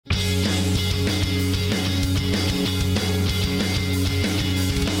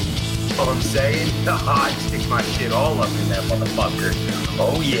I'm saying? I'd stick my shit all up in that motherfucker.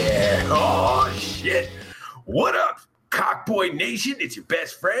 Oh, yeah. Oh, shit. What up, Cockboy Nation? It's your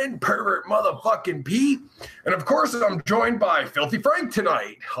best friend, Pervert Motherfucking Pete. And, of course, I'm joined by Filthy Frank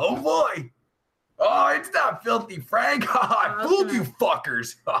tonight. Oh, boy. Oh, it's not Filthy Frank. I fooled you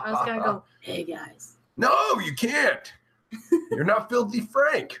fuckers. I was going to go, hey, guys. No, you can't. You're not Filthy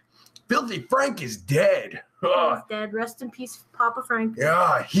Frank. Filthy Frank is dead. He's dead. Rest in peace, Papa Frank.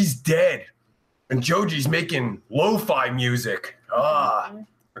 Yeah, he's dead. And Joji's making lo-fi music. According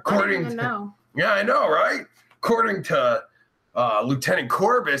I didn't even know. Yeah, I know, right? According to Lieutenant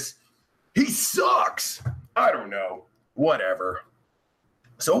Corbus, he sucks. I don't know. Whatever.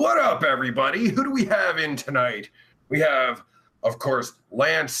 So what up, everybody? Who do we have in tonight? We have, of course,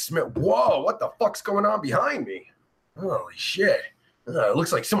 Lance Smith. Whoa, what the fuck's going on behind me? Holy shit. It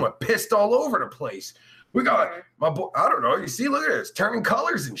looks like someone pissed all over the place. We got my boy, I don't know. You see, look at this, turning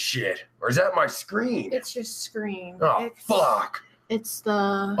colors and shit. Or is that my screen? It's your screen. Oh, fuck. It's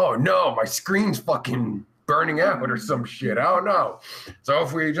the... Oh, no, my screen's fucking burning out or some shit. I don't know. So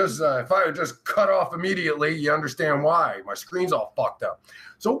if we just, if I just cut off immediately, you understand why. My screen's all fucked up.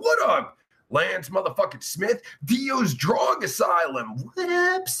 So what up, Lance motherfucking Smith, Dio's Drug Asylum? What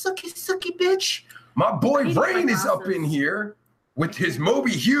up, sucky bitch? My boy Rain is up in here with his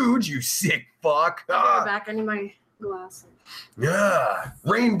Moby Huge, you sick fuck. Back, I need my glasses. Yeah,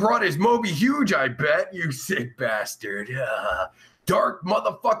 Rain brought his Moby Huge, I bet, you sick bastard. Dark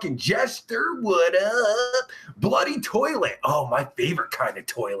motherfucking Jester, what up? Bloody Toilet, oh, my favorite kind of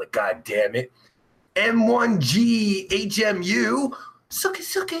toilet, god damn it. M1G HMU,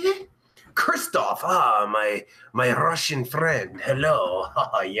 sucky. Christoph, my Russian friend, hello,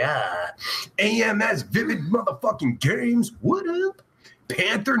 yeah. AMS Vivid Motherfucking Games, what up?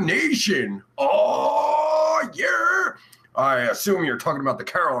 Panther Nation, oh yeah. I assume you're talking about the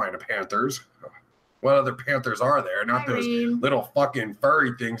Carolina Panthers. What other Panthers are there? Not those little fucking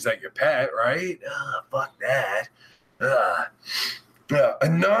furry things that you pet, right? Fuck that.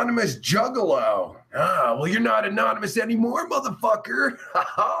 Anonymous Juggalo. Well, you're not anonymous anymore, motherfucker.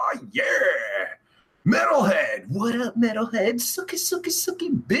 Yeah. Metalhead. What up, Metalhead?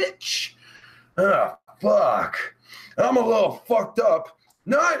 Sucky, bitch. Fuck. I'm a little fucked up.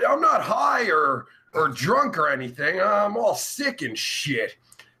 I'm not high or drunk or anything. I'm all sick and shit.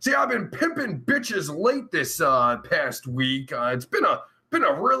 See, I've been pimping bitches late this past week. It's been a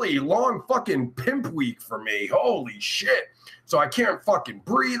really long fucking pimp week for me. Holy shit. So I can't fucking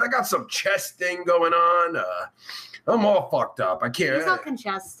breathe. I got some chest thing going on. I'm all fucked up. I can't. He's all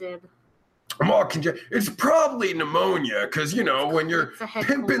congested. I'm all congested. It's probably pneumonia because, you know, when you're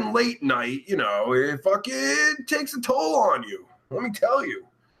pimping cold late night, you know, it fucking takes a toll on you. Let me tell you.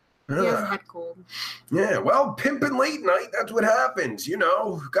 He has a head cold. Yeah, well, pimping late night, that's what happens. You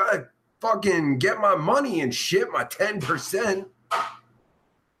know, gotta fucking get my money and shit, my 10%.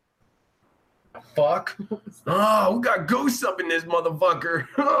 Fuck. Oh, we got ghosts up in this motherfucker.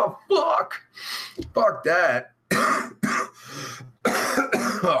 Oh, fuck. Fuck that.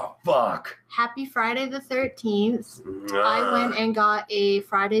 Oh, fuck. Happy Friday the 13th. I went and got a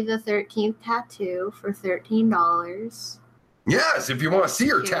Friday the 13th tattoo for $13. Yes, if you want to see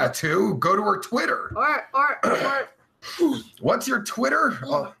her tattoo, go to her Twitter. Or What's your Twitter?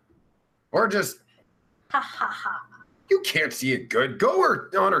 Or just... Ha ha ha. You can't see it good. Go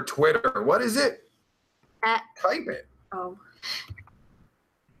on her Twitter. What is it? Type it. Oh.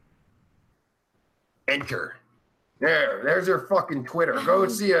 Enter. There's her fucking Twitter. Go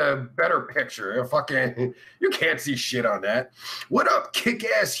see a better picture. You can't see shit on that. What up,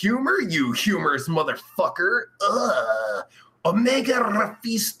 kick-ass humor, you humorous motherfucker? Omega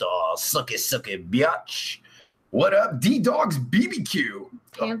Rafista, sucky, biatch. What up, D-Dog's BBQ?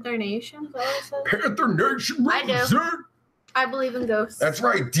 Panther Nation? Is that what it says? Panther Nation. I do. I believe in ghosts. That's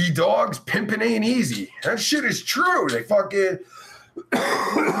right, D-Dogs. Pimping ain't easy. That shit is true. They fucking...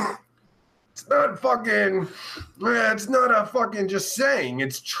 It's not fucking... It's not a fucking just saying.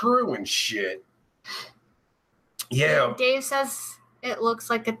 It's true and shit. Yeah. Dave says it looks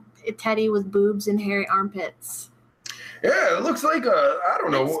like a teddy with boobs and hairy armpits. Yeah, it looks like I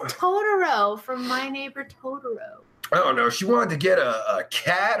don't know. It's Totoro from My Neighbor Totoro. I don't know. She wanted to get a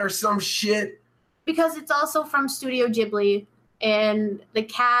cat or some shit. Because it's also from Studio Ghibli, and the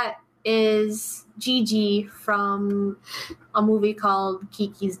cat is Gigi from a movie called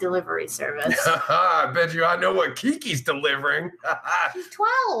Kiki's Delivery Service. I bet you I know what Kiki's delivering. She's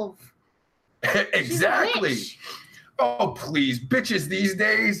 12. Exactly. Oh, please. Bitches these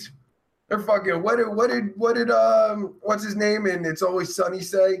days, they're fucking, what did what's his name and It's Always Sunny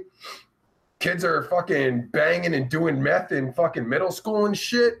say? Kids are fucking banging and doing meth in fucking middle school and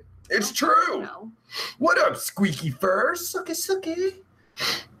shit. It's true. No. What up, Squeaky Fur? Sucky.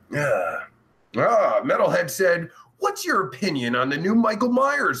 Yeah. Metalhead said, what's your opinion on the new Michael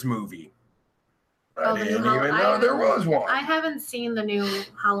Myers movie? I didn't even know there was one. I haven't seen the new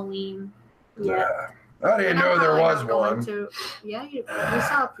Halloween yet. Yeah. I didn't know there was one. Yeah, you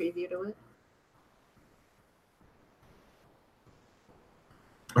saw a preview to it.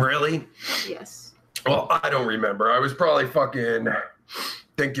 Really? Yes. Well, I don't remember. I was probably fucking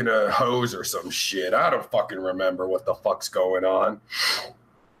thinking of Hose or some shit. I don't fucking remember what the fuck's going on.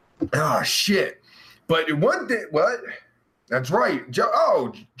 Ah, shit. But one day, what? That's right.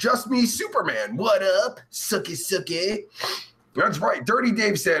 Just Me Superman. What up? Sucky. That's right. Dirty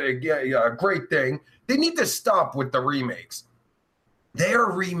Dave said a great thing. They need to stop with the remakes. They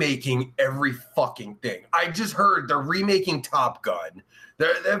are remaking every fucking thing. I just heard they're remaking Top Gun.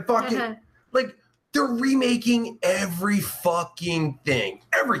 They're fucking, like, they're remaking every fucking thing.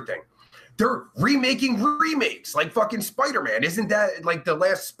 Everything. They're remaking remakes, like fucking Spider-Man. Isn't that, like, the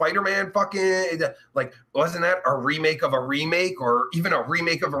last Spider-Man fucking, like, wasn't that a remake of a remake, or even a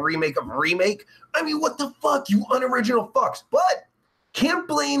remake of a remake of a remake? I mean, what the fuck, you unoriginal fucks. But can't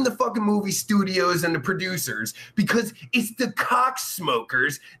blame the fucking movie studios and the producers, because it's the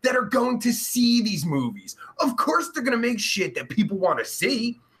cocksmokers that are going to see these movies. Of course they're going to make shit that people want to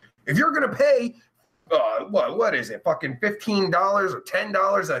see. If you're going to pay, what is it, fucking $15 or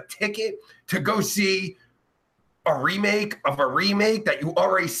 $10 a ticket to go see a remake of a remake that you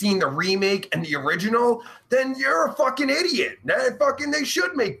already seen the remake and the original, then you're a fucking idiot. They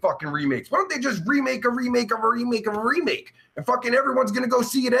should make fucking remakes. Why don't they just remake a remake of a remake of a remake? And fucking everyone's gonna go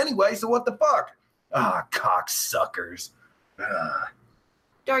see it anyway, so what the fuck? Cocksuckers.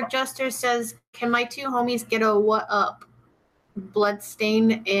 Dark Jester says, can my two homies get a what up?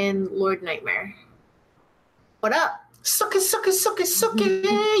 Bloodstain and Lord Nightmare. What up? Suck it.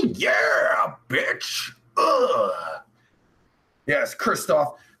 Yeah, bitch. Ugh. Yes,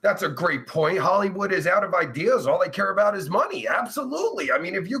 Christoph, that's a great point. Hollywood is out of ideas. All they care about is money. Absolutely. I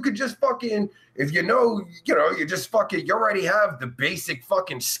mean, if you could just fucking, if you just fucking, you already have the basic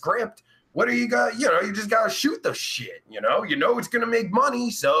fucking script. What do you got? You just got to shoot the shit, you know it's going to make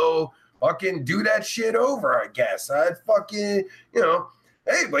money. So fucking do that shit over, I guess. I'd fucking,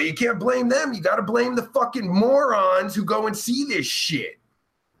 hey, but you can't blame them. You got to blame the fucking morons who go and see this shit.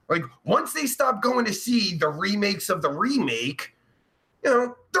 Like, once they stop going to see the remakes of the remake,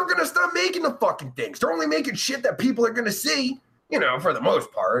 they're going to stop making the fucking things. They're only making shit that people are going to see, for the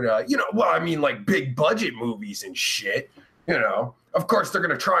most part. Like big budget movies and shit, Of course, they're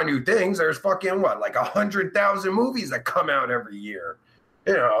going to try new things. There's fucking, like 100,000 movies that come out every year,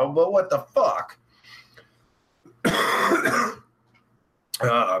 but what the fuck?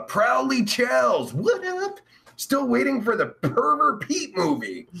 Proudly Chels, what up? Still waiting for the Pervert Pete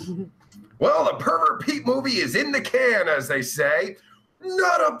movie. Well, the Pervert Pete movie is in the can, as they say.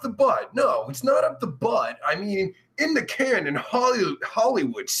 Not up the butt. No, it's not up the butt. I mean, in the can in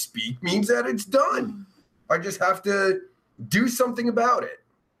Hollywood speak means that it's done. I just have to do something about it.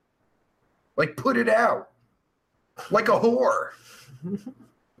 Like, put it out. Like a whore.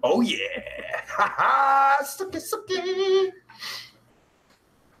 Oh, yeah. Ha ha. Sucky.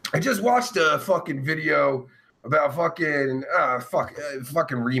 I just watched a fucking video about fucking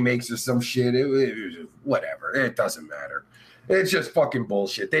remakes or some shit. It whatever. It doesn't matter. It's just fucking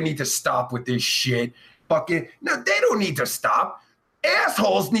bullshit. They need to stop with this shit. No, they don't need to stop.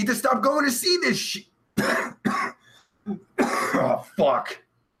 Assholes need to stop going to see this shit. Oh, fuck.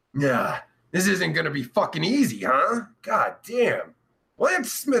 Yeah, this isn't going to be fucking easy, huh? God damn.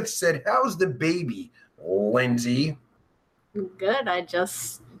 Lance Smith said, how's the baby, Lindsay? Good.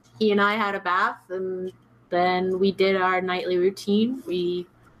 He and I had a bath, and then we did our nightly routine. We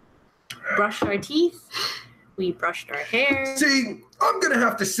brushed our teeth. We brushed our hair. See, I'm going to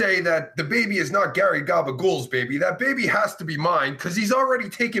have to say that the baby is not Gary Gabagool's baby. That baby has to be mine because he's already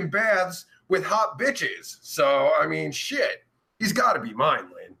taken baths with hot bitches. So, I mean, shit. He's got to be mine,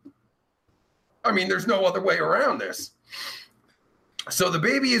 Lynn. I mean, there's no other way around this. So the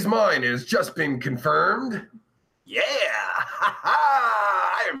baby is mine. It has just been confirmed. Yeah. Ha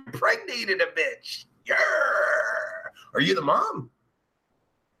ha. I impregnated a bitch. Yeah. Are you the mom?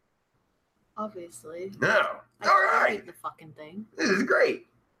 Obviously. No. All right. The fucking thing. This is great.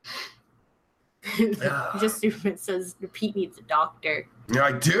 Just it says Pete needs a doctor.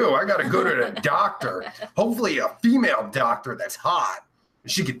 I do. I got to go to the doctor. Hopefully a female doctor that's hot.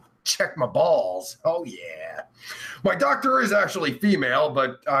 She could check my balls. Oh, yeah. My doctor is actually female,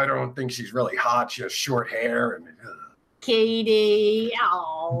 but I don't think she's really hot. She has short hair. And Katie.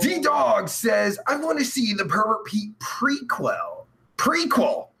 Oh. D-Dog says, I want to see the Pervert Pete prequel.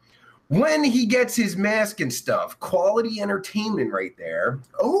 when he gets his mask and stuff. Quality entertainment right there.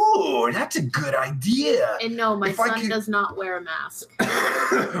 Oh, that's a good idea. And no, my son does not wear a mask.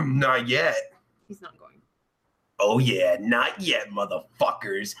 Not yet. He's not going. Oh, yeah, not yet,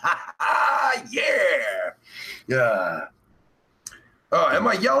 motherfuckers. Ha ha, yeah. Am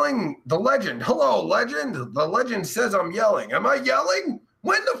I yelling? The legend. Hello, legend. The legend says I'm yelling. Am I yelling?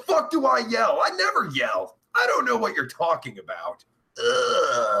 When the fuck do I yell? I never yell. I don't know what you're talking about.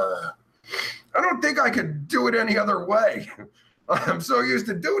 Ugh. I don't think I could do it any other way. I'm so used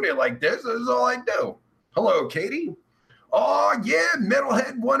to doing it like this. This is all I do. Hello, Katie. Oh, yeah,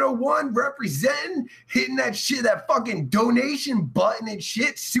 Metalhead 101 representing, hitting that shit, that fucking donation button and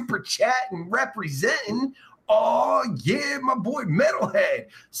shit, super chat and representing. Oh, yeah, my boy Metalhead.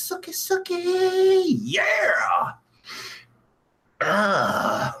 Sucky, sucky. Yeah.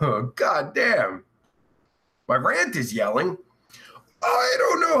 Oh, goddamn. My rant is yelling. I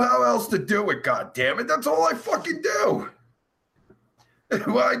don't know how else to do it, goddammit. That's all I fucking do.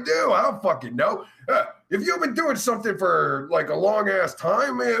 What I do, I don't fucking know. If you've been doing something for like a long ass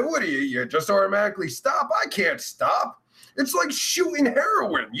time, man, what do you just automatically stop? I can't stop. It's like shooting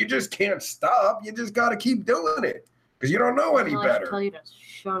heroin. You just can't stop. You just got to keep doing it because you don't know any better. I tell you to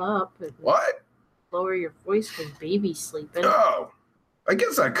shut up. And what? Lower your voice because baby's sleeping. Oh, I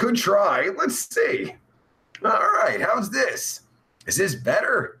guess I could try. Let's see. All right, how's this? Is this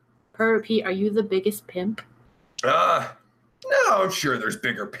better? Pete, are you the biggest pimp? No, I'm sure there's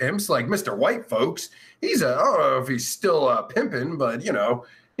bigger pimps like Mr. White Folks. I don't know if he's still pimping, but, you know,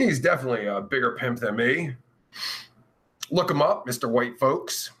 he's definitely a bigger pimp than me. Look him up, Mr. White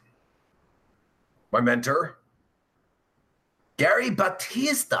Folks. My mentor. Gary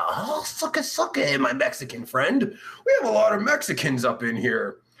Batista. Oh, sucka, my Mexican friend. We have a lot of Mexicans up in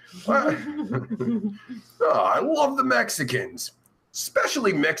here. Oh, I love the Mexicans.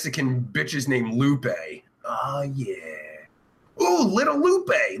 Especially Mexican bitches named Lupe. Oh, yeah. Ooh, Little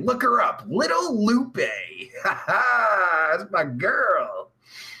Lupe. Look her up. Little Lupe. Ha ha. That's my girl.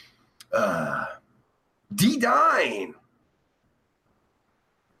 D-Dine.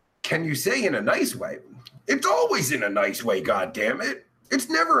 Can you say in a nice way? It's always in a nice way, goddammit. It's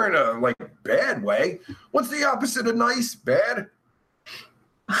never in a, like, bad way. What's the opposite of nice? Bad?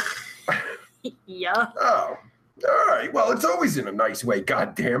 Yeah. Oh, all right. Well, it's always in a nice way,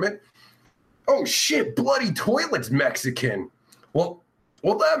 goddammit. Oh, shit, Bloody Toilet's Mexican. Well,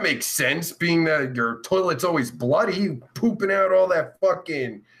 that makes sense, being that your toilet's always bloody, pooping out all that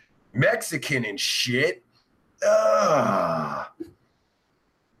fucking Mexican and shit.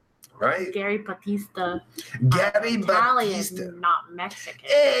 Right? Gary Batista. Gary Italian, Batista. not Mexican.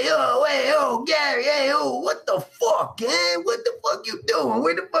 Hey, Gary, what the fuck, eh? What the fuck you doing?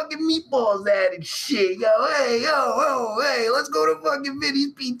 Where the fucking meatballs at and shit? Hey, let's go to fucking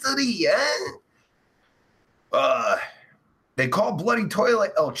Vinny's Pizzeria, eh? They call Bloody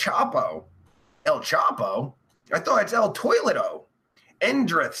Toilet El Chapo. El Chapo? I thought it's El Toileto.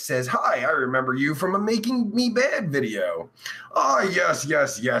 Endrith says, hi, I remember you from a Making Me Bad video. Oh, yes.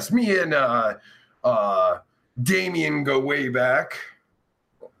 Me and Damien go way back.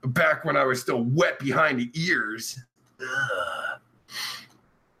 Back when I was still wet behind the ears.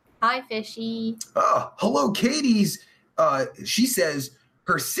 Hi, Fishy. Oh, hello, Katie's. She says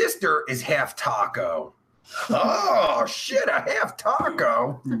her sister is half taco. Oh, shit, a half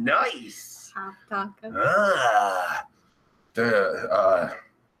taco. Nice. Half taco. I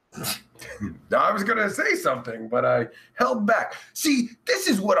was going to say something, but I held back. See, this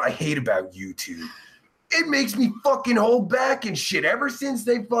is what I hate about YouTube. It makes me fucking hold back and shit ever since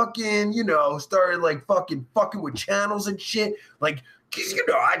they fucking, started like fucking with channels and shit. Like, cause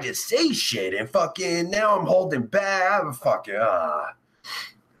I just say shit and fucking now I'm holding back. I'm fucking, I'm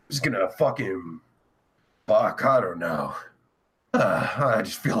just gonna fucking fuck. I don't know. I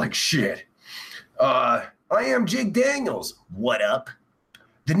just feel like shit. I am Jake Daniels. What up?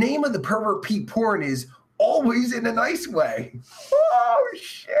 The name of the Pervert Pete porn is Always in a Nice Way. Oh,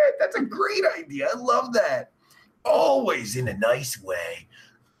 shit. That's a great idea. I love that. Always in a nice way.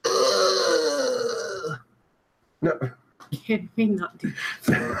 No. Can we not do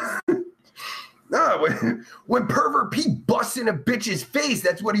that? No, when Pervert Pete busts in a bitch's face,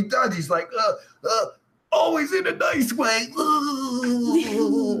 that's what he does. He's like, always in a nice way.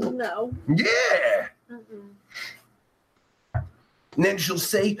 No. Yeah. Mm-mm. And then she'll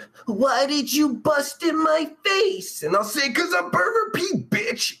say, why did you bust in my face? And I'll say, because I'm Pervert Pete,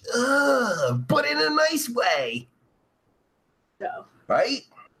 bitch. But in a nice way. No. Right?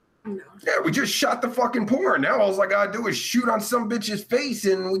 No. Yeah, we just shot the fucking porn. Now all I gotta do is shoot on some bitch's face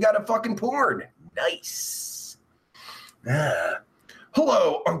and we got a fucking porn. Nice.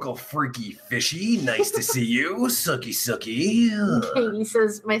 Hello, Uncle Freaky Fishy. Nice to see you. Sucky. Katie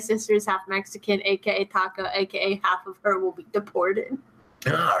says, my sister's half Mexican, aka Taco, aka half of her will be deported.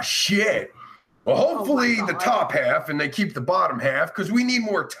 Ah, shit. Well, hopefully the top half and they keep the bottom half because we need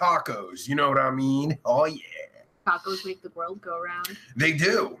more tacos. You know what I mean? Oh, yeah. Tacos make the world go round. They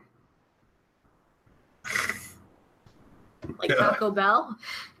do. Like Taco Bell?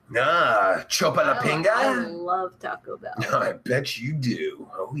 Nah, Chopa la Pinga? I love Taco Bell. I bet you do.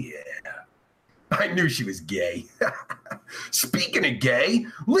 Oh, yeah. I knew she was gay. Speaking of gay,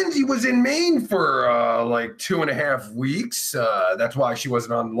 Lindsay was in Maine for like 2.5 weeks. That's why she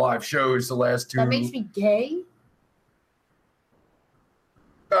wasn't on live shows the last 2. That makes me gay?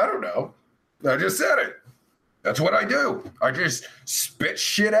 I don't know. I just said it. That's what I do. I just spit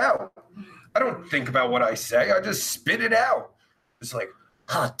shit out. I don't think about what I say. I just spit it out. It's like,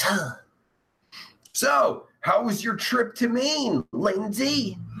 hot. So, how was your trip to Maine,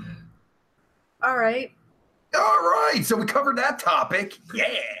 Lindsay? All right. So we covered that topic. Yeah.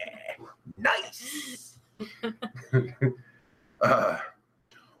 Nice.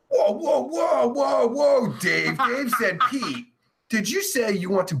 Whoa, Dave. Dave said, Pete, did you say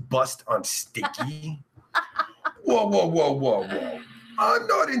you want to bust on Sticky? Whoa. I'm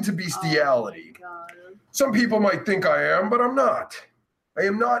not into bestiality. Oh, some people might think I am, but I'm not. I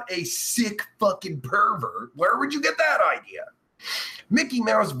am not a sick fucking pervert. Where would you get that idea? Mickey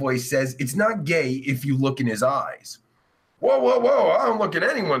Mouse voice says it's not gay if you look in his eyes. Whoa. I don't look in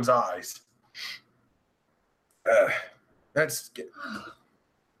anyone's eyes. That's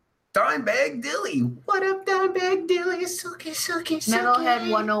Dimebag Dilly. What up, Dimebag Dilly? Sucky. Metalhead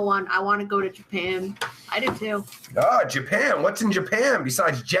 101. I want to go to Japan. I do too. Japan. What's in Japan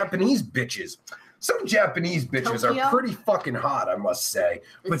besides Japanese bitches? Some Japanese bitches Tokyo? are pretty fucking hot, I must say.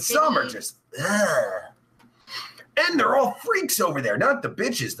 But some are just, and they're all freaks over there. Not the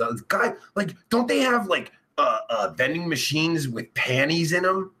bitches. The guy, like, don't they have like vending machines with panties in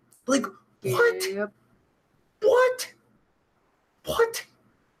them? Like, what? Yep. What?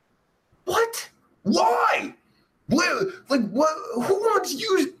 Why? Like, what? Who wants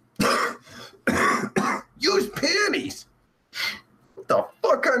used used panties? What the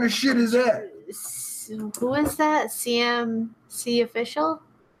fuck kind of shit is that? Who is that? CMC official?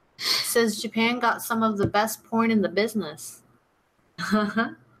 Says Japan got some of the best porn in the business.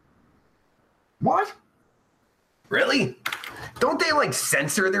 What? Really? Don't they like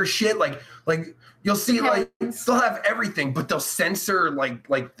censor their shit? Like you'll see like they'll have everything, but they'll censor like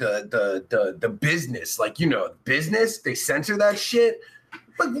the business. Like, you know, business, they censor that shit.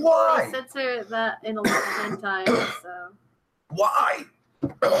 Like, why? They censor that in a lot of hentai, so. Why?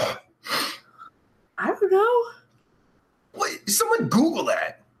 Ugh. I don't know. Wait, someone Google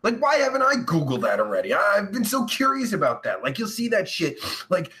that. Like, why haven't I Googled that already? I've been so curious about that. Like, you'll see that shit.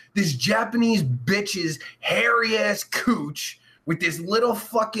 Like, this Japanese bitch's hairy-ass cooch with this little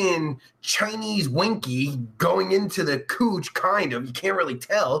fucking Chinese winky going into the cooch, kind of. You can't really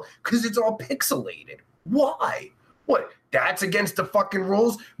tell because it's all pixelated. Why? What? That's against the fucking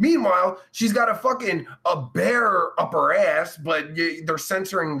rules? Meanwhile, she's got a bear up her ass, but they're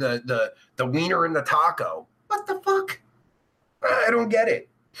censoring the wiener in the taco. What the fuck? I don't get it.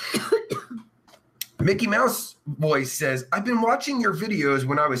 Mickey Mouse voice says, I've been watching your videos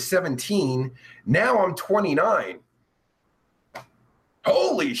when I was 17. Now I'm 29.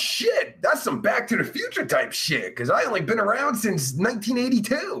 Holy shit. That's some Back to the Future type shit, because I only been around since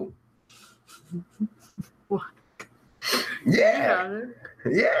 1982. What? Yeah.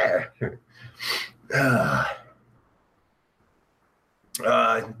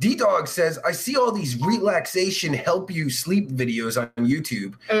 D-Dog says, I see all these relaxation help you sleep videos on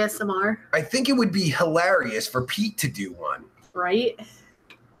YouTube. ASMR. I think it would be hilarious for Pete to do one. Right?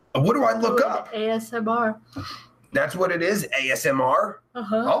 What do I look up? ASMR. That's what it is, ASMR?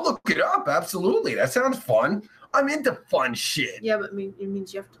 Uh-huh. I'll look it up, absolutely. That sounds fun. I'm into fun shit. Yeah, but it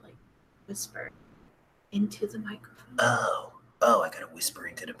means you have to, like, whisper into the microphone. Oh, I gotta whisper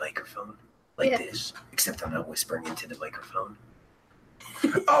into the microphone like this. Except I'm not whispering into the microphone.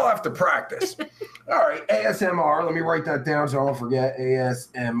 I'll have to practice. All right, ASMR. Let me write that down so I don't forget.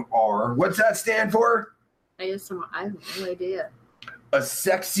 ASMR. What's that stand for? ASMR. I have no idea. A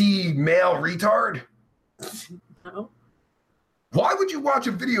sexy male retard? No. Why would you watch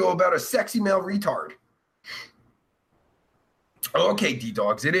a video about a sexy male retard? Okay,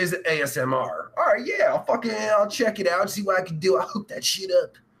 D-Dogs, it is ASMR. All right, yeah, I'll check it out, see what I can do. I'll hook that shit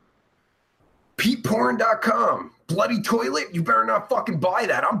up. PetePorn.com. Bloody toilet? You better not fucking buy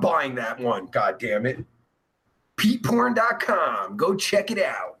that. I'm buying that one, god damn it. PetePorn.com. Go check it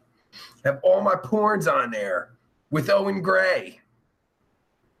out. Have all my porns on there with Owen Gray.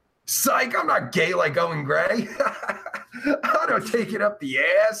 Psych, I'm not gay like Owen Gray. I don't take it up the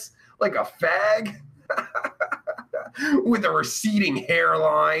ass like a fag with a receding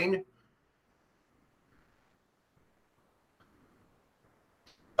hairline.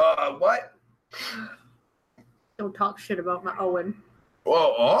 What? Don't talk shit about my Owen.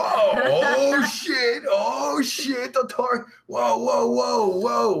 Oh shit. Don't talk.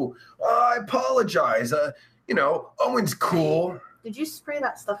 Whoa. I apologize. Owen's cool. Did you spray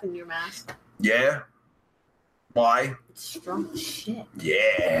that stuff in your mask? Yeah. Why? It's strong as shit.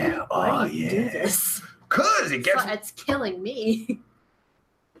 Yeah. Why do you do this? Cause it gets. It's killing me.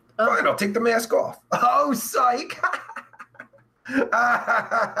 Fine, I'll take the mask off. Oh, psych.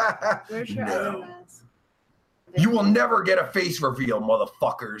 Where's your other mask? You will never get a face reveal,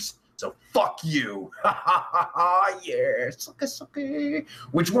 motherfuckers. So fuck you. Yeah, sucker.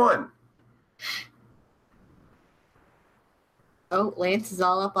 Which one? Oh, Lance is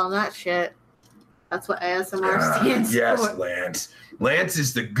all up on that shit. That's what ASMR stands yes, for. Yes, Lance. Lance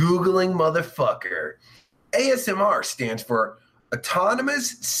is the Googling motherfucker. ASMR stands for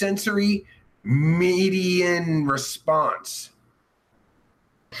Autonomous Sensory Median Response.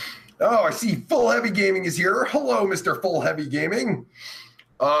 Oh, I see Full Heavy Gaming is here. Hello, Mr. Full Heavy Gaming.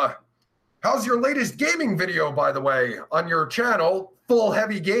 How's your latest gaming video, by the way, on your channel, Full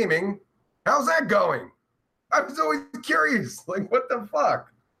Heavy Gaming? How's that going? I was always curious, like, what the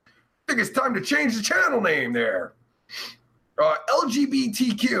fuck? I think it's time to change the channel name there.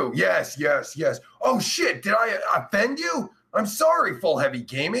 LGBTQ, yes. Oh shit, did I offend you? I'm sorry, Full Heavy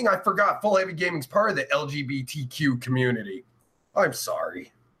Gaming. I forgot Full Heavy Gaming's part of the LGBTQ community. I'm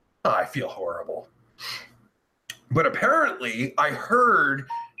sorry. I feel horrible. But apparently I heard,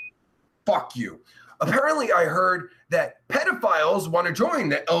 fuck you. Apparently I heard that pedophiles want to join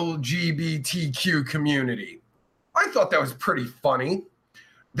the LGBTQ community. I thought that was pretty funny.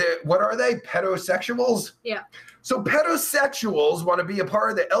 What are they? Pedosexuals? Yeah. So pedosexuals want to be a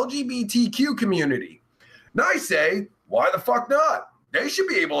part of the LGBTQ community. Now I say, why the fuck not? They should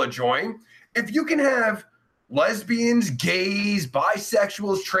be able to join. If you can have lesbians, gays,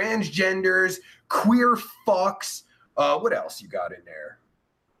 bisexuals, transgenders, queer fucks, what else you got in there?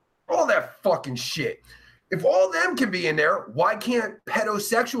 All that fucking shit. If all of them can be in there, why can't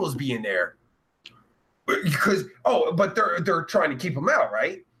pedosexuals be in there? Because, but they're trying to keep them out,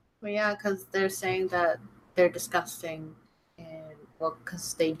 right? Well, yeah, because they're saying that they're disgusting, and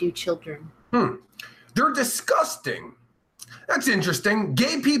because they do children. They're disgusting. That's interesting.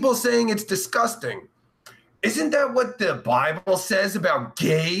 Gay people saying it's disgusting. Isn't that what the Bible says about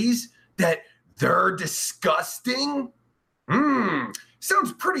gays? That they're disgusting?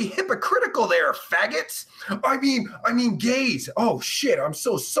 Sounds pretty hypocritical there, faggots. I mean gays. Oh shit, I'm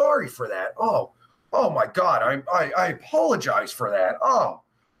so sorry for that. Oh my God, I apologize for that. Oh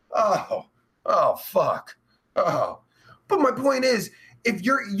fuck. But my point is, if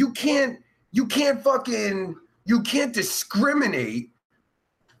you can't discriminate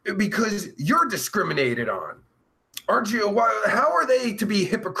because you're discriminated on. Aren't you? How are they to be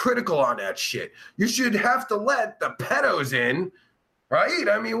hypocritical on that shit? You should have to let the pedos in, right?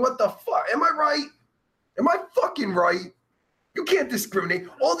 I mean, what the fuck? Am I right? Am I fucking right? You can't discriminate.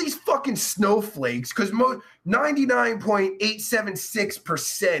 All these fucking snowflakes, because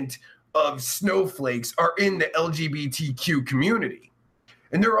 99.876% of snowflakes are in the LGBTQ community.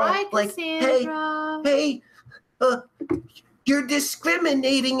 And they're all like, hey, you're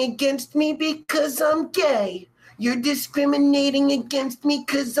discriminating against me because I'm gay. You're discriminating against me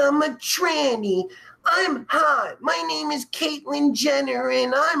because I'm a tranny. I'm hot. My name is Caitlyn Jenner,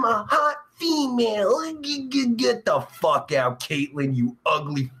 and I'm a hot female. Get the fuck out, Caitlyn, you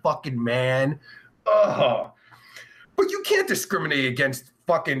ugly fucking man. But you can't discriminate against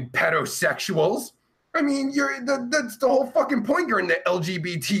fucking pedosexuals. I mean, that's the whole fucking point. You're in the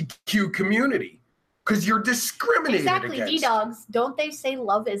LGBTQ community because you're discriminated exactly, against. D-dogs. Don't they say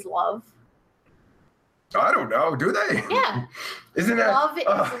love is love? I don't know. Do they? Yeah. Isn't that love is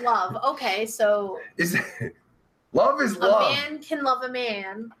love? Okay, so love is love. A man can love a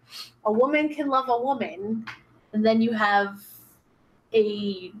man, a woman can love a woman, and then you have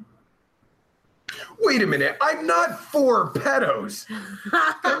a. Wait a minute. I'm not for pedos.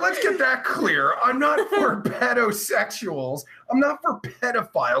 Let's get that clear. I'm not for pedosexuals. I'm not for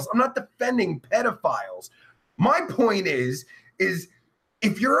pedophiles. I'm not defending pedophiles. My point is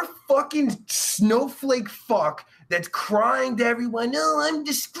if you're a fucking snowflake fuck that's crying to everyone, oh, I'm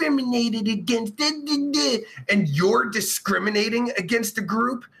discriminated against, and you're discriminating against a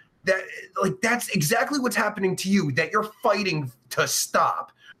group that's exactly what's happening to you that you're fighting to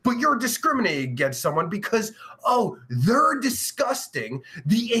stop. but you're discriminating against someone because, oh, they're disgusting,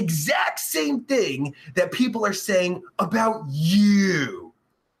 the exact same thing that people are saying about you.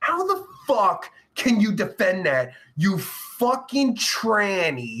 How the fuck can you defend that, you fucking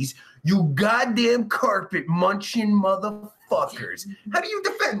trannies, you goddamn carpet munching motherfuckers? How do you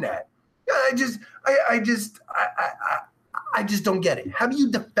defend that? I just don't get it. How do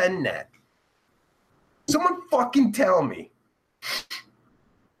you defend that? Someone fucking tell me.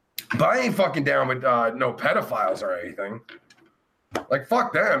 But I ain't fucking down with no pedophiles or anything. Like,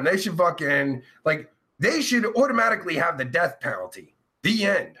 fuck them. They should fucking, like, they should automatically have the death penalty. The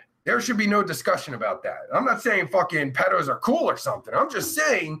end. There should be no discussion about that. I'm not saying fucking pedos are cool or something. I'm just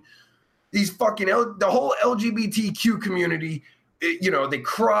saying these fucking, the whole LGBTQ community, you know, they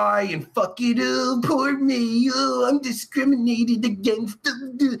cry and fuck it, oh, poor me, oh, I'm discriminated against,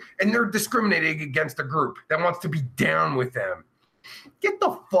 and they're discriminating against a group that wants to be down with them. Get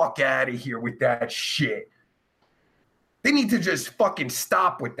the fuck out of here with that shit. They need to just fucking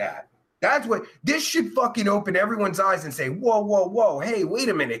stop with that. That's what, this should fucking open everyone's eyes and say, whoa, whoa, whoa, hey, wait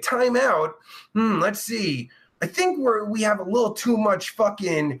a minute, time out. Let's see. I think we have a little too much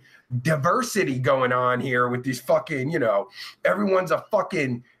fucking diversity going on here with these fucking, you know, everyone's a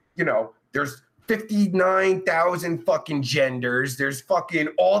fucking, you know, there's 59,000 fucking genders. There's fucking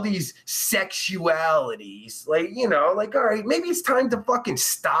all these sexualities. Like, you know, like, all right, maybe it's time to fucking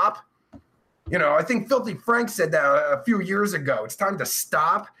stop. You know, I think Filthy Frank said that a few years ago. It's time to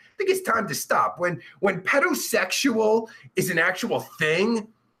stop. I think it's time to stop. When pedosexual is an actual thing, I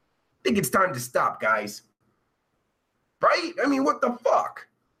think it's time to stop, guys. Right? I mean, what the fuck?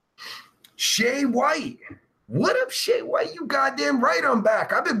 Shay White. What up, Shay White? You goddamn right I'm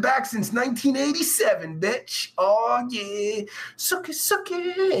back. I've been back since 1987, bitch. Oh, yeah. Suck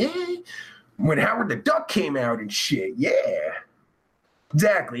it. When Howard the Duck came out and shit. Yeah.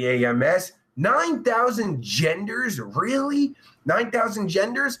 Exactly, AMS. 9,000 genders? Really? 9,000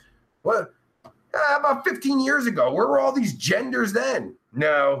 genders? What? About 15 years ago. Where were all these genders then?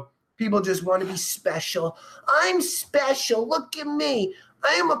 No. People just want to be special. I'm special. Look at me.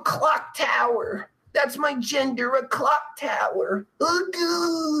 I am a clock tower. That's my gender, a clock tower.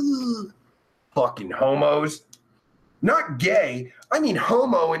 Ooh. Fucking homos. Not gay. I mean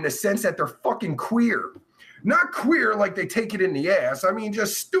homo in the sense that they're fucking queer. Not queer like they take it in the ass. I mean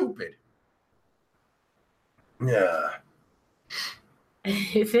just stupid. Yeah.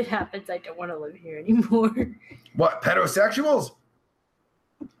 If it happens, I don't want to live here anymore. What, pedosexuals?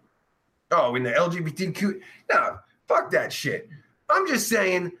 Oh, in the LGBTQ? No, fuck that shit. I'm just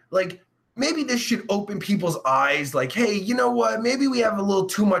saying, like, maybe this should open people's eyes. Like, hey, you know what? Maybe we have a little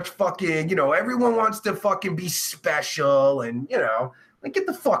too much fucking, you know, everyone wants to fucking be special and, you know, like, get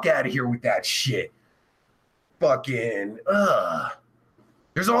the fuck out of here with that shit. Fucking,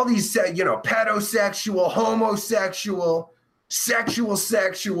 There's all these, you know, pedosexual, homosexual,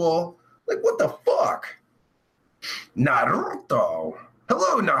 sexual. Like, what the fuck? Naruto.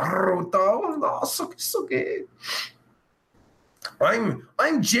 Hello, Naruto. Oh, suck it.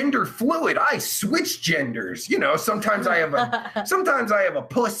 I'm gender fluid. I switch genders. You know, sometimes I have a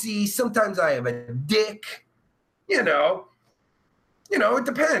pussy, sometimes I have a dick. You know, it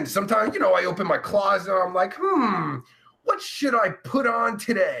depends. Sometimes, you know, I open my closet and I'm like, what should I put on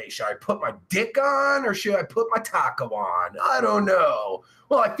today? Should I put my dick on or should I put my taco on? I don't know.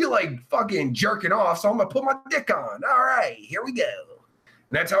 Well, I feel like fucking jerking off, so I'm gonna put my dick on. All right, here we go.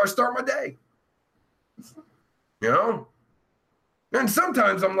 And that's how I start my day. You know? And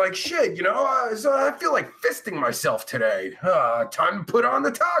sometimes I'm like, shit, you know, so I feel like fisting myself today. Time to put on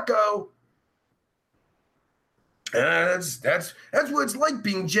the taco. That's what it's like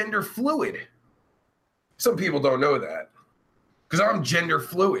being gender fluid. Some people don't know that. Because I'm gender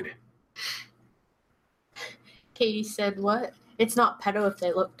fluid. Katie said, what? It's not pedo if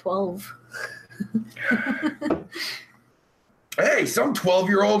they look 12. Hey, some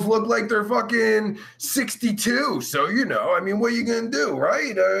 12-year-olds look like they're fucking 62. So, you know, I mean, what are you going to do,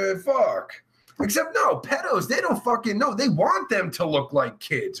 right? Fuck. Except, no, pedos, they don't fucking know. They want them to look like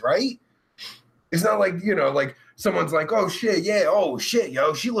kids, right? It's not like, you know, like someone's like, oh, shit, yeah, oh, shit,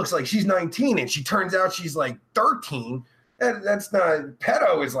 yo, she looks like she's 19 and she turns out she's like 13. That's not,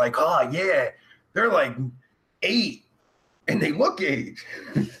 pedo is like, oh, yeah, they're like 8 and they look age.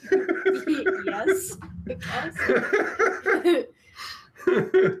 Yes.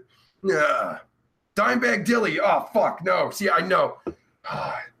 Yeah. Dimebag Dilly. Oh, fuck. No. See, I know.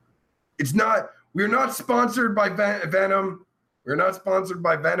 It's not, we're not sponsored by Venom. We're not sponsored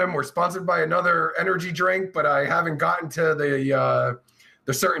by Venom. We're sponsored by another energy drink, but I haven't gotten to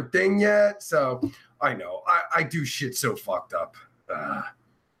the certain thing yet. So I know I do shit so fucked up.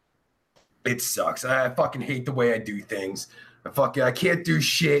 It sucks. I fucking hate the way I do things. I can't do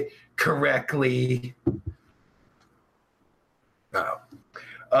shit correctly. Oh.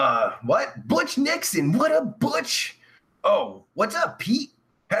 What? Butch Nixon. What up, Butch? Oh, what's up, Pete?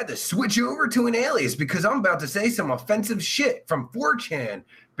 Had to switch over to an alias because I'm about to say some offensive shit from 4chan.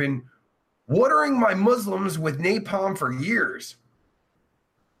 Been watering my Muslims with napalm for years.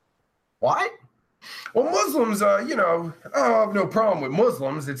 What? Well, Muslims, I have no problem with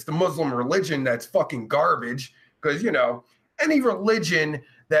Muslims. It's the Muslim religion that's fucking garbage. Because, any religion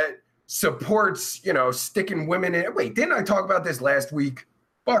that supports, sticking women in. Wait, didn't I talk about this last week?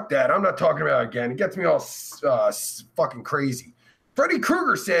 Fuck that. I'm not talking about it again. It gets me all fucking crazy. Freddy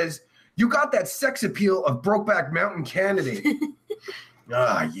Krueger says, you got that sex appeal of Brokeback Mountain candidate.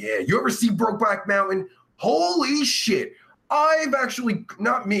 Yeah. You ever see Brokeback Mountain? Holy shit. I've actually,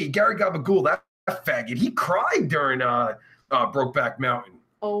 not me, Gary Gabagool, that faggot, he cried during Brokeback Mountain.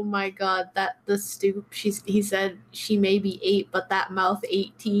 Oh my god, the stoop. He said she may be 8, but that mouth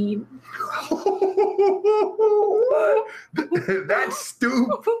 18. That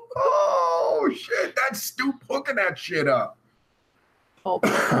stoop. Oh shit, that stoop hooking that shit up. Oh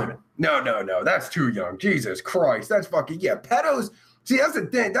god. No, that's too young. Jesus Christ, that's fucking pedos. See, that's the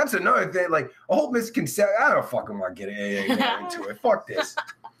thing. That's another thing. Like a whole misconception. I don't fucking want to get into it. Fuck this.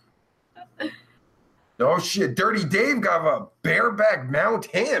 Oh shit, Dirty Dave got a bareback mount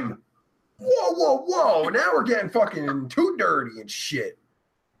him. Whoa. Now we're getting fucking too dirty and shit.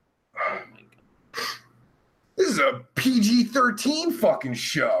 Oh my god. This is a PG-13 fucking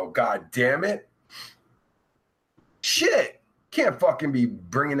show. God damn it. Shit. Can't fucking be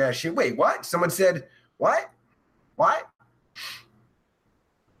bringing that shit. Wait, what? Someone said, what?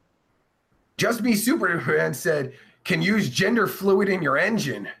 Just Me Superman said, can use gender fluid in your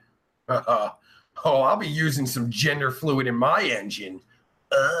engine. I'll be using some gender fluid in my engine.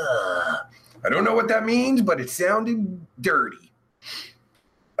 I don't know what that means, but it sounded dirty.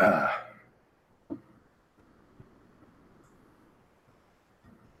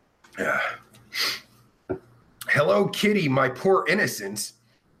 Hello, Kitty, my poor innocence.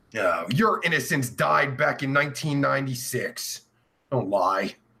 Your innocence died back in 1996. Don't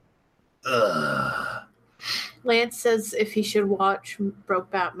lie. Lance says if he should watch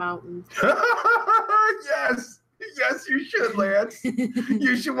Brokeback Mountain. Yes, you should, Lance.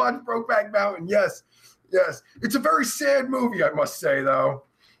 You should watch Brokeback Mountain. Yes. It's a very sad movie, I must say, though.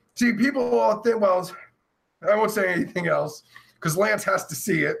 See, people all think, well, I won't say anything else because Lance has to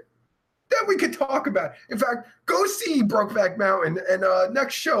see it. Then we can talk about it. In fact, go see Brokeback Mountain, and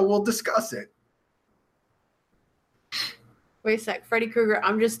next show we'll discuss it. Wait a sec, Freddy Krueger,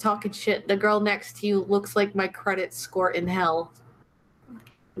 I'm just talking shit. The girl next to you looks like my credit score in hell.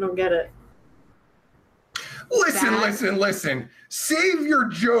 I don't get it. Listen. Save your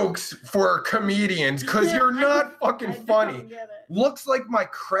jokes for comedians because you're not fucking funny. Looks like my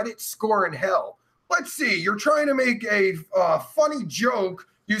credit score in hell. Let's see. You're trying to make a funny joke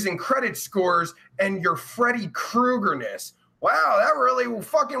using credit scores and your Freddy Krueger-ness. Wow, that really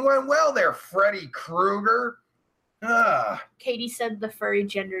fucking went well there, Freddy Krueger. Katie said the furry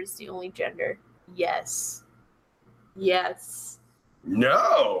gender is the only gender. Yes.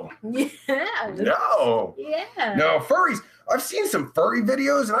 No. Yeah. No. Yeah. No, furries. I've seen some furry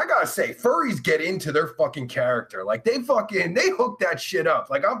videos, and I gotta say, furries get into their fucking character. Like they hook that shit up.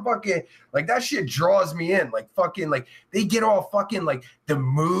 Like that shit draws me in. Like they get all fucking like the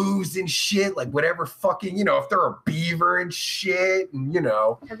moves and shit. Like whatever fucking, if they're a beaver and shit, and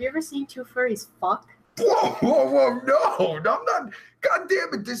Have you ever seen two furries fuck? Whoa, no, I'm not. God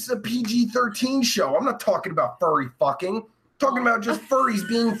damn it, this is a PG-13 show. I'm not talking about furry fucking. I'm talking about just furries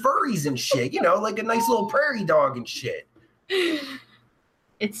being furries and shit. Like a nice little prairie dog and shit.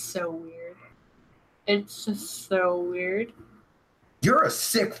 It's so weird. It's just so weird. You're a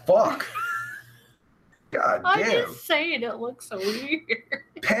sick fuck. God damn. I'm just saying it looks so weird.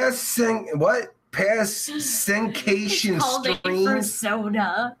 Passing streams.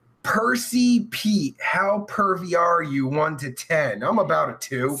 Persona. Percy Pete, how pervy are you? 1 to 10. I'm about a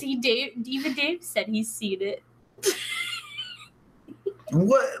 2. See, even Dave said he's seen it.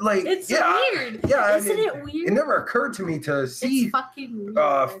 What? Like, it's weird. Isn't it weird? It never occurred to me to see it's fucking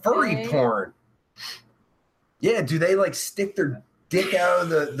weird, furry porn. Yeah, do they like stick their dick out of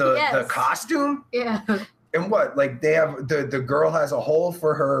the costume? Yeah. And what? Like they have the girl has a hole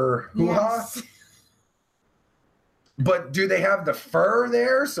for her hoo-ha? Yes. But do they have the fur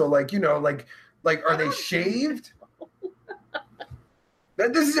there? So like, are they shaved?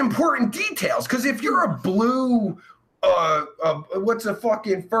 This is important details because if you're a blue, what's a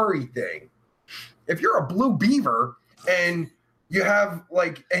fucking furry thing? If you're a blue beaver and you have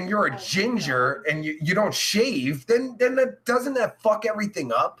like, and you're a ginger and you don't shave, then doesn't that fuck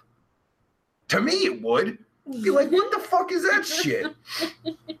everything up? To me, it would. Be like, what the fuck is that shit?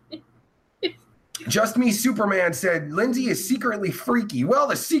 Just Me Superman said, Lindsay is secretly freaky. Well,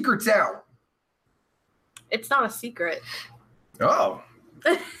 the secret's out. It's not a secret. Oh.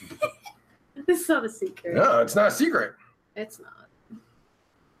 It's not a secret. No, it's not a secret. It's not.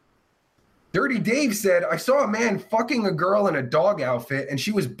 Dirty Dave said, I saw a man fucking a girl in a dog outfit and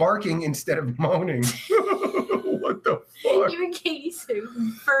she was barking instead of moaning. What the fuck? Even Katie said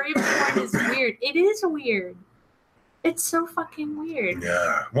furry porn is weird. It is weird. It's so fucking weird.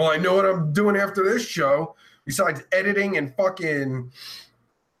 Yeah. Well, I know what I'm doing after this show. Besides editing and fucking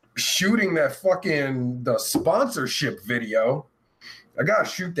shooting that fucking the sponsorship video. I gotta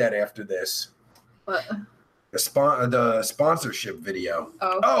shoot that after this. What? The sponsorship video.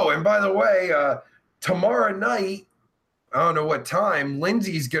 Oh, and by the way, tomorrow night, I don't know what time,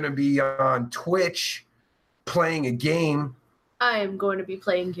 Lindsay's going to be on Twitch playing a game. I am going to be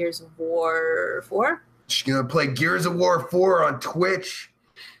playing Gears of War 4. She's going to play Gears of War 4 on Twitch.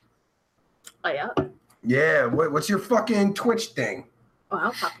 Oh, yeah? Yeah. What's your fucking Twitch thing? Oh, I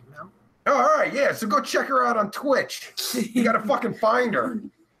don't fucking know. Oh, all right. Yeah. So go check her out on Twitch. You got to fucking find her.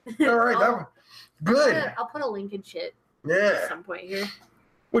 All right. Good. I'll put a link in shit. Yeah. At some point here.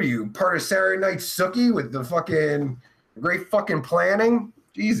 What are you, part of Saturday Night Sookie with the fucking great fucking planning?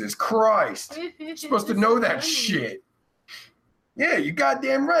 Jesus Christ. You're supposed to know that shit. Yeah, you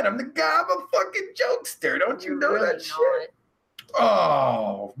goddamn right. I'm a fucking jokester. Don't you know that shit?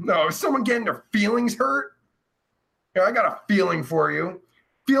 Oh, no. Is someone getting their feelings hurt? Yeah, I got a feeling for you.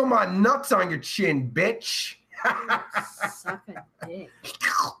 Feel my nuts on your chin, bitch. Suck a dick.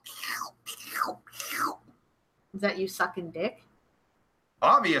 Is that you sucking dick?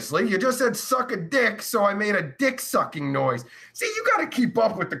 Obviously, you just said suck a dick, so I made a dick sucking noise. See, you got to keep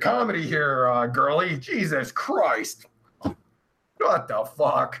up with the comedy here, girlie. Jesus Christ. What the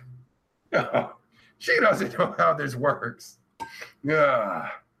fuck? She doesn't know how this works. Yeah.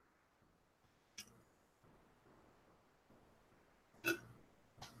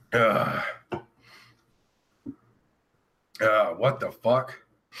 What the fuck?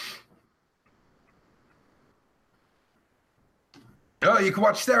 Oh, you can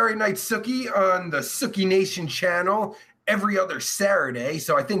watch Saturday Night Sookie on the Sookie Nation channel every other Saturday.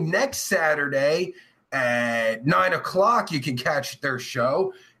 So I think next Saturday at 9 o'clock, you can catch their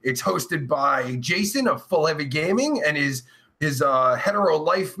show. It's hosted by Jason of Full Heavy Gaming and his hetero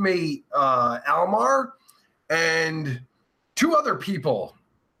life mate, Almar, and two other people.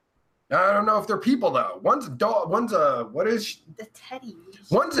 I don't know if they're people, though. One's a dog. One's a, what is? The teddy.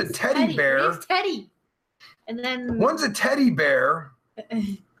 One's a teddy bear. It's Teddy. And then one's a teddy bear,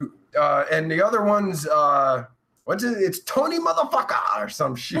 and the other one's what's it? It's Tony motherfucker or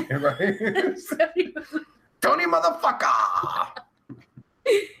some shit, right? Tony motherfucker,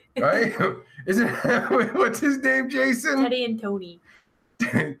 right? Isn't what's his name, Jason? Teddy and Tony.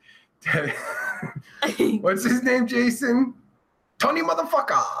 What's his name, Jason? Tony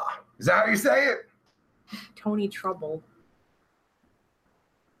motherfucker. Is that how you say it? Tony Trouble.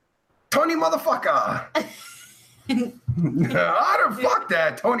 Tony motherfucker. I don't fuck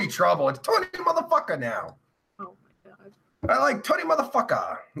that. Tony Trouble. It's Tony motherfucker now. Oh my god. I like Tony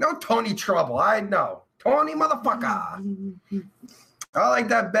motherfucker. No Tony Trouble. I know. Tony motherfucker. I like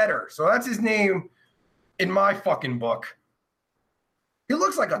that better. So that's his name in my fucking book. He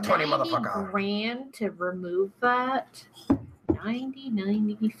looks like a Tony motherfucker. $90,000 to remove that.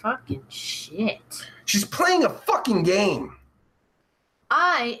 90 fucking shit. She's playing a fucking game.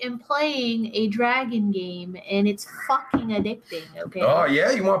 I am playing a dragon game, and it's fucking addicting, okay? Oh,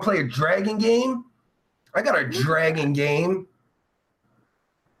 yeah? You want to play a dragon game? I got a dragon game.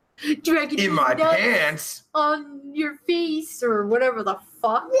 Dragon in my pants. On your face, or whatever the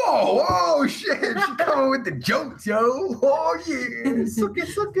fuck. Whoa, oh, shit. She's coming with the jokes, yo. Oh, yeah. Suck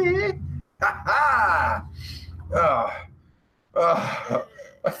it. Ha ha.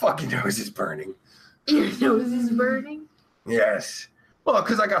 My fucking nose is burning. Your nose is burning? Yes. Well,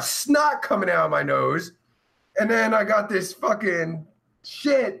 because I got snot coming out of my nose, and then I got this fucking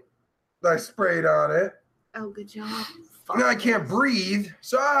shit that I sprayed on it. Oh, good job. Now I can't breathe,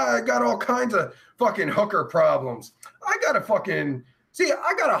 so I got all kinds of fucking hooker problems. I gotta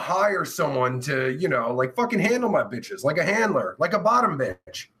hire someone to, like fucking handle my bitches, like a handler, like a bottom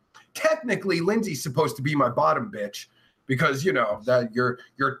bitch. Technically, Lindsay's supposed to be my bottom bitch. Because, that your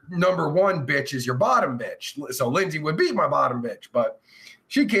number one bitch is your bottom bitch. So Lindsay would be my bottom bitch, but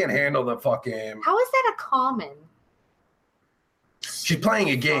she can't handle the fucking... How is that a common? She's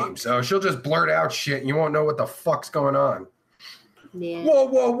playing a game, so she'll just blurt out shit and you won't know what the fuck's going on. Yeah.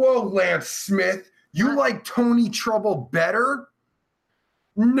 Whoa, Lance Smith. You like Tony Trouble better?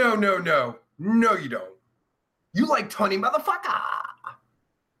 No, you don't. You like Tony Motherfucker.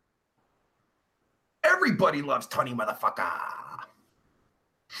 Everybody loves Tony Motherfucker.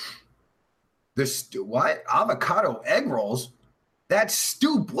 What? Avocado egg rolls? That's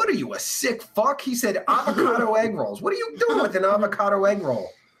Stoop. What are you, a sick fuck? He said avocado egg rolls. What are you doing with an avocado egg roll?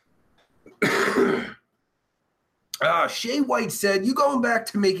 Shay White said, you going back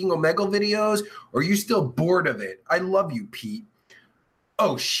to making Omegle videos, or are you still bored of it? I love you, Pete.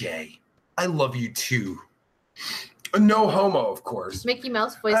 Oh, Shay, I love you too. No homo, of course. Mickey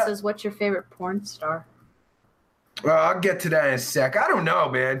Mouse voice says, what's your favorite porn star? I'll get to that in a sec. I don't know,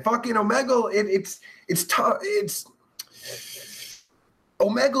 man. Fucking Omegle, it's tough. It's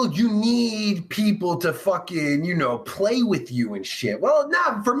Omegle, you need people to fucking, play with you and shit. Well,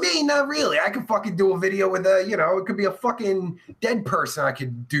 for me, not really. I could fucking do a video with it could be a fucking dead person. I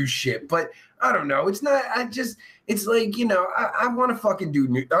could do shit, but I don't know. It's not, it's like, I want to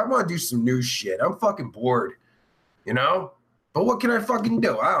fucking I want to do some new shit. I'm fucking bored, But what can I fucking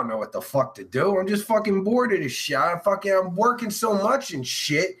do? I don't know what the fuck to do. I'm just fucking bored of this shit. I'm working so much and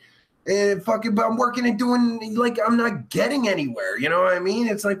shit. And fucking, but I'm working and doing, like, I'm not getting anywhere. You know what I mean?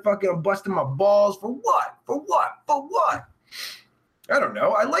 It's like fucking, I'm busting my balls for what? For what? I don't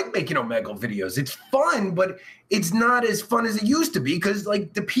know. I like making Omegle videos. It's fun, but it's not as fun as it used to be because,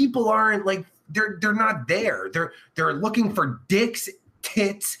 like, the people aren't, like, they're not there. They're looking for dicks,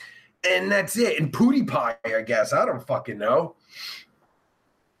 tits, and that's it. And Pootie Pie, I guess. I don't fucking know.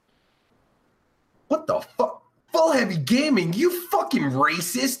 What the fuck? Full Heavy Gaming, you fucking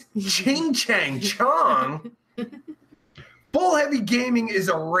racist. Ching Chang Chong. Full Heavy Gaming is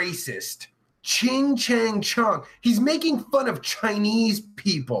a racist. Ching Chang Chong. He's making fun of Chinese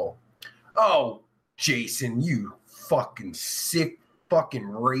people. Oh, Jason, you fucking sick fucking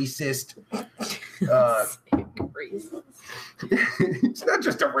racist. Sick racist. He's not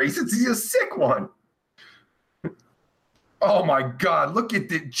just a racist, he's a sick one. Oh my God, look at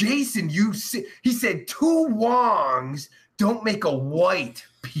the Jason, he said 2 Wongs don't make a white,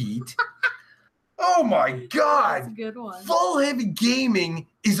 Pete. Oh my God. That's a good one. Full Heavy Gaming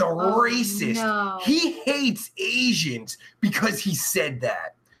is a racist. No. He hates Asians because he said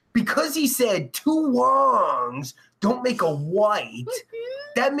that. Because he said 2 Wongs don't make a white,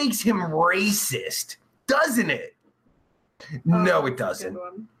 that makes him racist, doesn't it? No, it doesn't.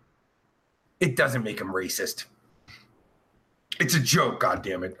 It doesn't make him racist. It's a joke,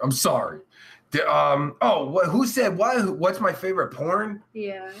 goddammit. I'm sorry. Who said what's my favorite porn?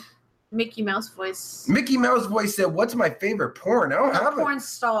 Yeah. Mickey Mouse voice. Mickey Mouse voice said, what's my favorite porn? I don't have porn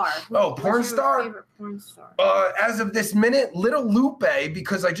star. Porn star? Favorite porn star? As of this minute, Little Lupe,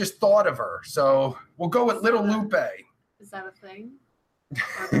 because I just thought of her. So we'll go with Little Lupe. Is that a thing?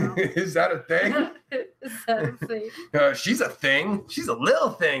 Is that a thing? Is that a thing? She's a thing. She's a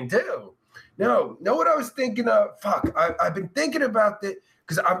little thing, too. No, know what I was thinking of? Fuck, I've been thinking about that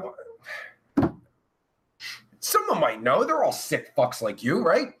because someone might know. They're all sick fucks like you,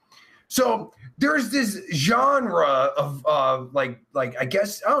 right? So there's this genre of like I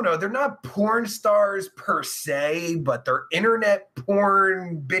guess, I don't know, they're not porn stars per se, but they're internet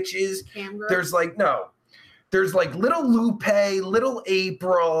porn bitches. Camera. There's like Little Lupe, Little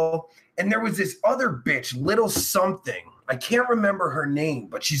April, and there was this other bitch, Little something. I can't remember her name,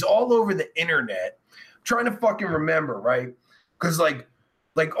 but she's all over the internet. I'm trying to fucking remember, right? Because like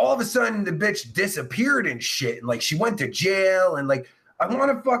all of a sudden the bitch disappeared and shit, and like she went to jail, and like I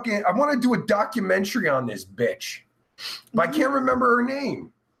want to do a documentary on this bitch, but I can't remember her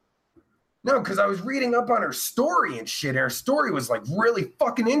name. No, because I was reading up on her story and shit. And her story was like really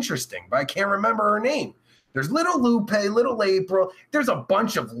fucking interesting, but I can't remember her name. There's Little Lupe, Little April. There's a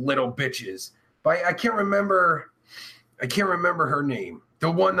bunch of little bitches, but I can't remember her name.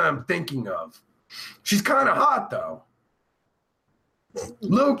 The one I'm thinking of. She's kind of hot though.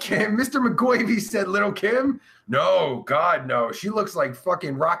 Lil Kim, Mr. McGoivy said Little Kim. No, God, no. She looks like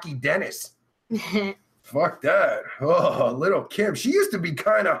fucking Rocky Dennis. Fuck that. Oh, Little Kim. She used to be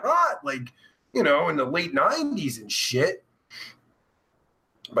kind of hot, like, in the late 90s and shit.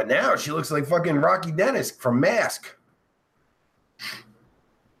 But now she looks like fucking Rocky Dennis from Mask.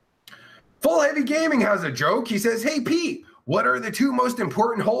 Full Heavy Gaming has a joke. He says, hey, Pete, what are the 2 most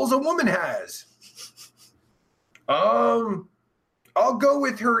important holes a woman has? I'll go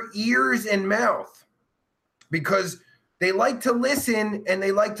with her ears and mouth because they like to listen and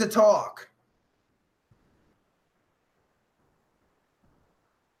they like to talk.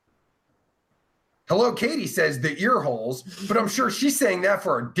 Hello, Katie says the ear holes, but I'm sure she's saying that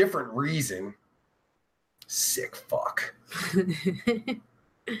for a different reason. Sick fuck.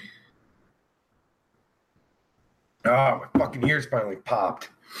 Oh, my fucking ears finally popped.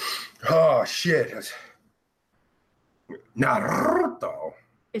 Oh, shit. Naruto.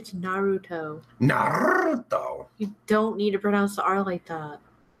 It's Naruto. Naruto. You don't need to pronounce the R like that.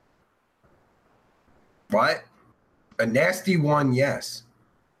 What? A nasty one, yes.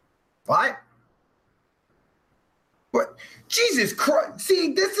 What? What? Jesus Christ.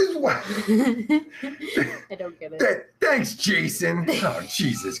 See, this is what. I don't get it. Thanks, Jason. Oh,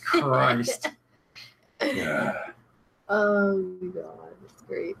 Jesus Christ. Yeah. Oh, God. That's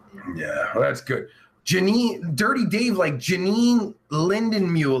great. Yeah, well, that's good. Janine, Dirty Dave, like Janine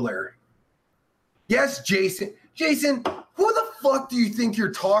Lindenmuller. Yes, Jason. Jason, who the fuck do you think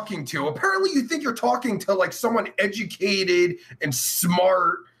you're talking to? Apparently you think you're talking to like someone educated and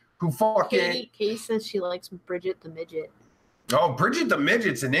smart who fucking... Katie says she likes Bridget the Midget. Oh, Bridget the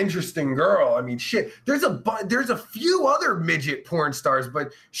Midget's an interesting girl. I mean, shit. There's a few other midget porn stars,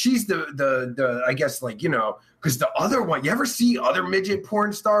 but she's the I guess, like, you know, because the other one, you ever see other midget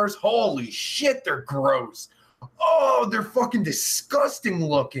porn stars? Holy shit, they're gross. Oh, they're fucking disgusting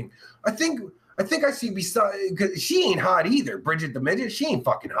looking. I think I see because she ain't hot either. Bridget the Midget, she ain't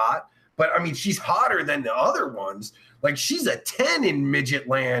fucking hot. But I mean, she's hotter than the other ones. Like, she's a 10 in midget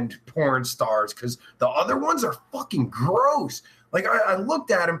land porn stars because the other ones are fucking gross. Like, I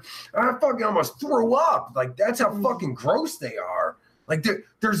looked at them and I fucking almost threw up. Like, that's how fucking gross they are. Like,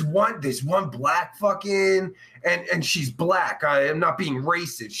 there's one black fucking, and she's black. I am not being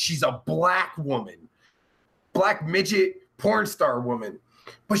racist. She's a black woman, black midget porn star woman,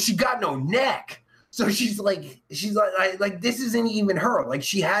 but she got no neck. So she's like, this isn't even her. Like,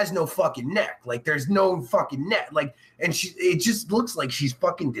 she has no fucking neck. Like, there's no fucking neck. Like, and it just looks like she's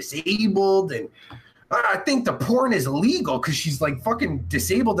fucking disabled. And I think the porn is illegal because she's like fucking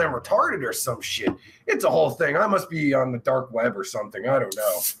disabled and retarded or some shit. It's a whole thing. I must be on the dark web or something. I don't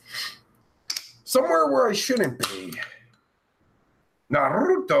know. Somewhere where I shouldn't be.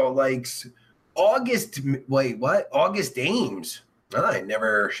 Naruto likes August Ames. I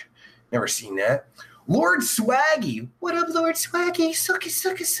never seen that. Lord Swaggy. What up, Lord Swaggy? Sucky,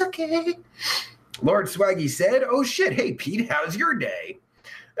 sucky, sucky. Lord Swaggy said, oh shit, hey Pete, how's your day?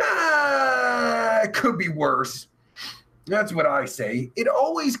 It could be worse. That's what I say. It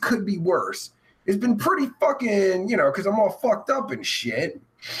always could be worse. It's been pretty fucking, you know, because I'm all fucked up and shit.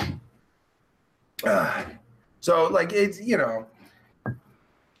 So, like, it's, you know,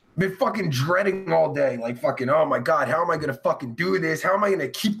 been fucking dreading all day, like fucking, oh my God, how am I gonna fucking do this? How am I gonna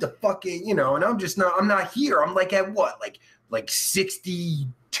keep the fucking, you know, and I'm not here. I'm like at what? Like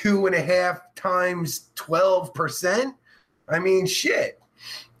 62.5 times 12%? I mean, shit.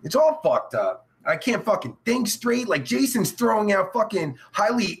 It's all fucked up. I can't fucking think straight. Like, Jason's throwing out fucking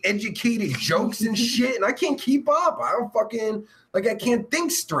highly educated jokes and shit, and I can't keep up. I don't fucking, like, I can't think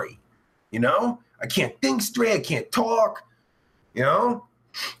straight, you know? I can't think straight. I can't talk, you know?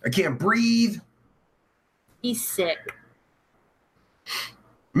 I can't breathe. He's sick.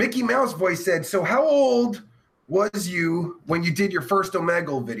 Mickey Mouse voice said, so how old was you when you did your first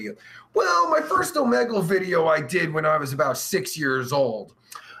Omegle video? Well, my first Omegle video I did when I was about 6 years old.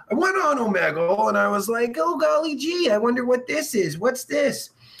 I went on Omegle and I was like, oh, golly gee, I wonder what this is. What's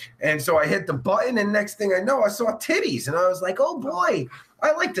this? And so I hit the button, and next thing I know, I saw titties. And I was like, oh, boy,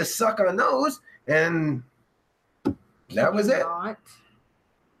 I like to suck on those. And that was it.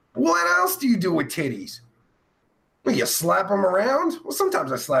 What else do you do with titties? Well, you slap them around? Well,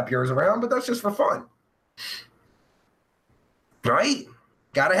 sometimes I slap yours around, but that's just for fun. Right?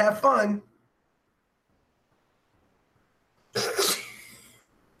 Gotta have fun.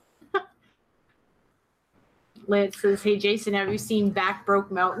 Lance says, hey, Jason, have you seen Back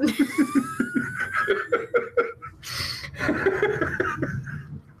Broke Mountain?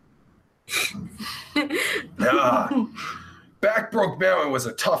 Back Broke Mountain was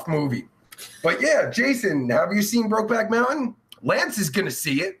a tough movie. But yeah, Jason, have you seen Brokeback Mountain? Lance is going to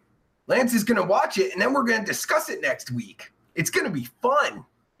see it. Lance is going to watch it, and then we're going to discuss it next week. It's going to be fun.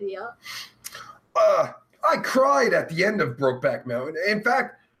 Yeah. I cried at the end of Brokeback Mountain. In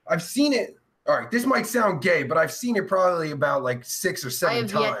fact, I've seen it. All right, this might sound gay, but I've seen it probably about like 6 or 7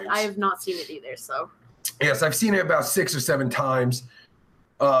 times. I have not seen it either, so. Yes, I've seen it about 6 or 7 times.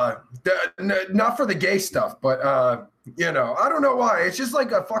 Not for the gay stuff, but you know, I don't know why. It's just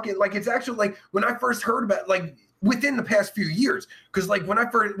like a fucking, like, it's actually like when I first heard about, like, within the past few years, because like when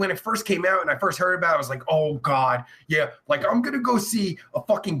it first came out and I first heard about it, I was like, oh God, yeah, like I'm gonna go see a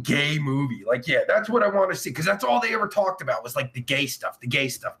fucking gay movie. Like, yeah, that's what I want to see, because that's all they ever talked about was like the gay stuff.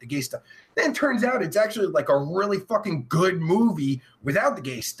 Then it turns out it's actually like a really fucking good movie without the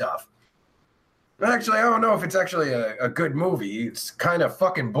gay stuff. Actually, I don't know if it's actually a good movie. It's kind of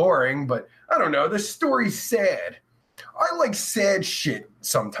fucking boring, but I don't know. The story's sad. I like sad shit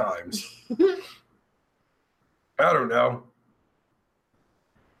sometimes. I don't know.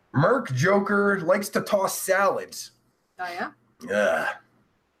 Merc Joker likes to toss salads. Oh, yeah? Ugh.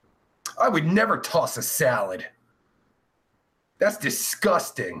 I would never toss a salad. That's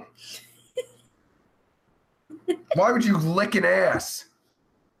disgusting. Why would you lick an ass?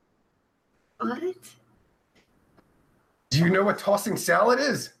 What? Do you know what tossing salad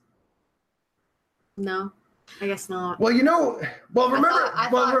is? No, I guess not. Well, remember.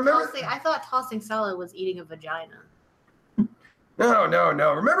 I thought tossing salad was eating a vagina. No.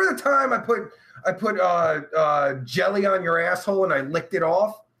 Remember the time I put jelly on your asshole and I licked it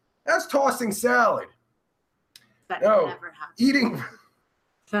off? That's tossing salad. That never happened. Eating.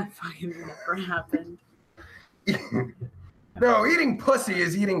 That fucking never happened. No, eating pussy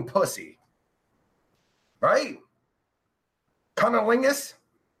is eating pussy. Right? Cunnilingus?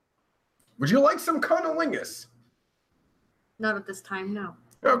 Would you like some cunnilingus? Not at this time, no.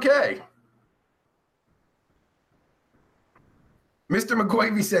 Okay. Mr.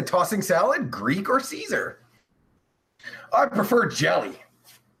 McGuavey said tossing salad, Greek or Caesar? I prefer jelly.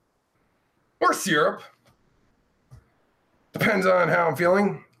 Or syrup. Depends on how I'm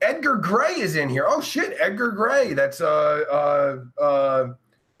feeling. Edgar Gray is in here. Oh shit, Edgar Gray. That's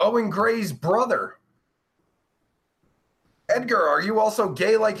Owen Gray's brother. Edgar, are you also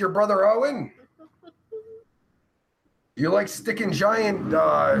gay like your brother Owen? You like sticking giant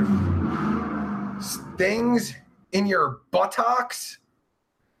stings in your buttocks?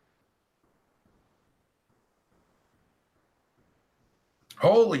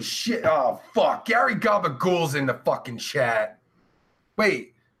 Holy shit. Oh, fuck. Gary Gabagool's in the fucking chat.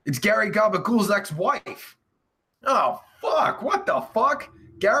 Wait, it's Gary Gabagool's ex-wife. Oh, fuck. What the fuck?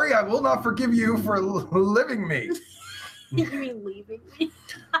 Gary, I will not forgive you for living me. You mean leaving me?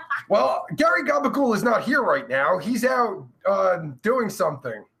 Well, Gary Gabagool is not here right now. He's out doing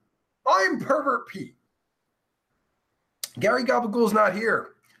something. I'm Pervert Pete. Gary Gabagool's not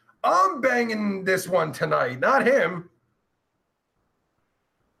here. I'm banging this one tonight, not him.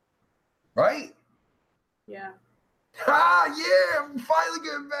 Right? Yeah. Ah, yeah, I'm finally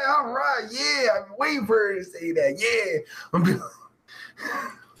getting back. All right, yeah, I'm waiting for her to say that. Yeah. I'm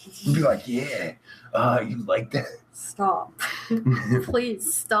be like, yeah, you like that? Stop.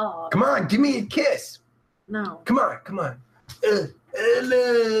 Please stop. Come on, give me a kiss. No. Come on.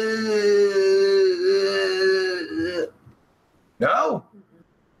 No?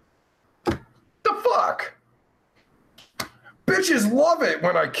 The fuck? Bitches love it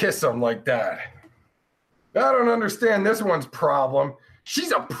when I kiss them like that. I don't understand this one's problem.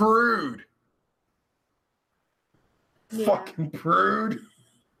 She's a prude. Yeah. Fucking prude.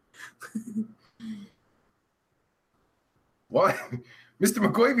 What? Mr.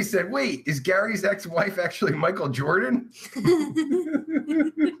 McGuavey said, wait, is Gary's ex-wife actually Michael Jordan?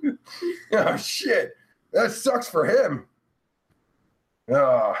 Oh, shit. That sucks for him.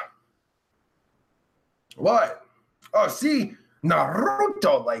 What? Oh, see,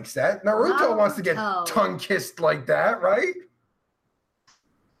 Naruto likes that. Naruto wants to get tongue-kissed like that, right?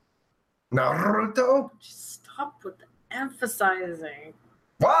 Naruto? Just stop with the emphasizing.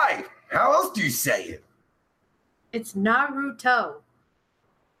 Why? How else do you say it? It's Naruto.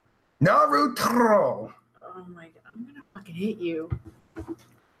 Naruto. Oh my god, I'm gonna fucking hit you.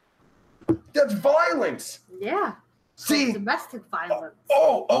 That's violence. Yeah. See, domestic violence.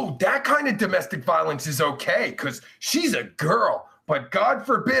 Oh, that kind of domestic violence is okay, because she's a girl. But God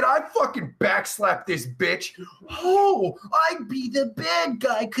forbid I fucking backslap this bitch. Oh, I'd be the bad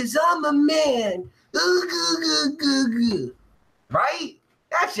guy because I'm a man. Right?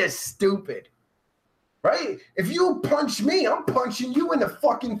 That's just stupid. Right? If you punch me, I'm punching you in the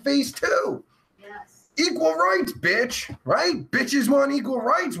fucking face too. Yes. Equal rights, bitch. Right? Bitches want equal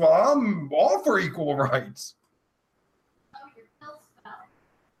rights. Well, I'm all for equal rights. Oh, your pill spell.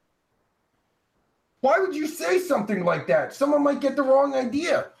 Why would you say something like that? Someone might get the wrong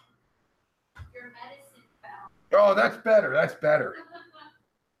idea. Your medicine spell. Oh, that's better. That's better.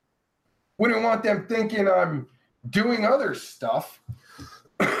 Wouldn't want them thinking I'm doing other stuff.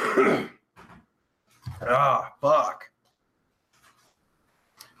 Ah, fuck.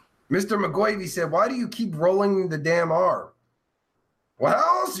 Mr. McGuavey said, why do you keep rolling the damn R? Well,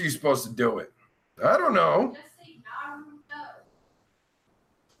 how else are you supposed to do it? I don't know. Just say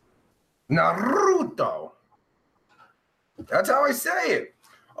Naruto. Naruto. That's how I say it.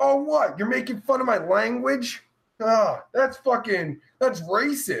 Oh, what? You're making fun of my language? Ah, that's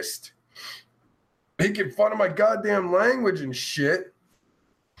racist. Making fun of my goddamn language and shit.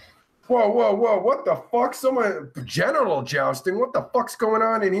 Whoa. What the fuck? Someone genital jousting. What the fuck's going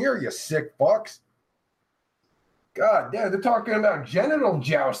on in here, you sick fucks? God damn, they're talking about genital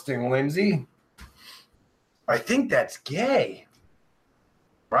jousting, Lindsay. I think that's gay.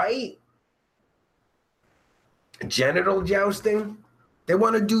 Right? Genital jousting? They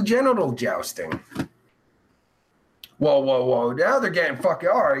want to do genital jousting. Whoa. Now they're getting fucking,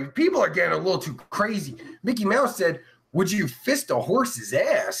 all right. People are getting a little too crazy. Mickey Mouse said, would you fist a horse's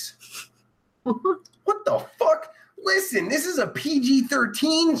ass? What the fuck? Listen, this is a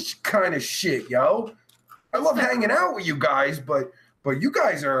PG-13 kind of shit, yo. I love hanging out with you guys, but you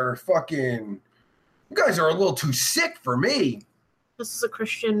guys are a little too sick for me. This is a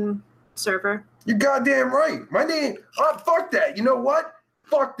Christian server. You're goddamn right. My name, fuck that. You know what?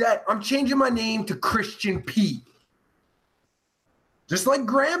 Fuck that. I'm changing my name to Christian Pete. Just like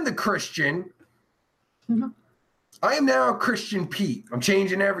Graham the Christian, I am now Christian Pete. I'm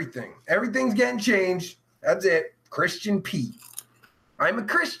changing everything. Everything's getting changed. That's it. Christian Pete. I'm a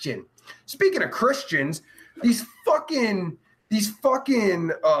Christian. Speaking of Christians, these fucking, what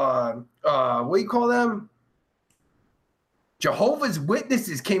do you call them? Jehovah's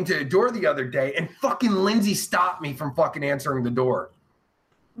Witnesses came to the door the other day and fucking Lindsay stopped me from fucking answering the door.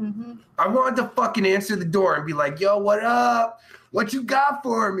 Mm-hmm. I wanted to fucking answer the door and be like, yo, what up? What you got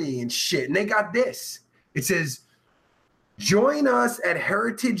for me? And shit. And they got this. It says, join us at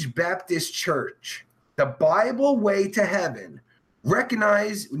Heritage Baptist Church, the Bible way to heaven.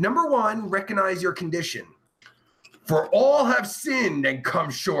 Number one, recognize your condition. For all have sinned and come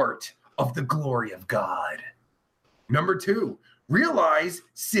short of the glory of God. Number two, realize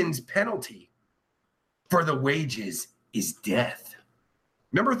sin's penalty. For the wages is death.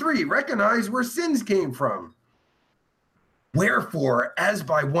 Number three, recognize where sins came from. Wherefore, as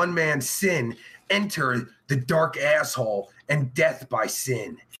by one man's sin, enter the dark asshole, and death by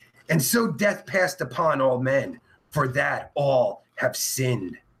sin. And so death passed upon all men, for that all have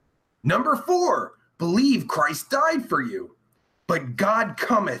sinned. Number four, believe Christ died for you. But God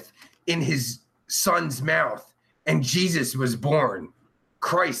cometh in his son's mouth, and Jesus was born.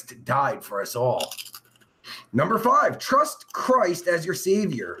 Christ died for us all. Number five, trust Christ as your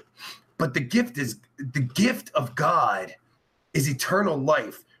Savior. But the gift of God is eternal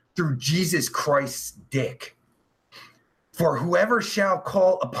life through Jesus Christ's dick. For whoever shall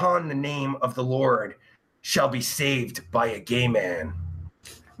call upon the name of the Lord shall be saved by a gay man.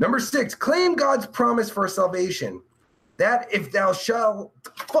 Number six, claim God's promise for salvation. That if thou shalt,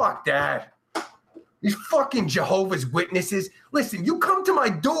 fuck that. These fucking Jehovah's Witnesses. Listen, you come to my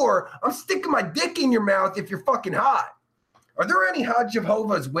door, I'm sticking my dick in your mouth if you're fucking hot. Are there any hot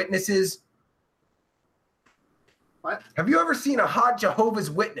Jehovah's Witnesses? What? Have you ever seen a hot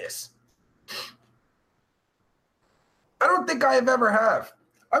Jehovah's Witness? I don't think I have ever have.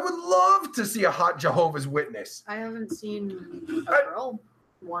 I would love to see a hot Jehovah's Witness. I haven't seen a girl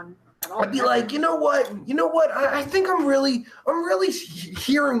one at all. I'd be like, you know what? I think I'm really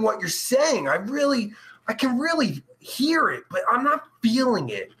hearing what you're saying. I can really hear it, but I'm not feeling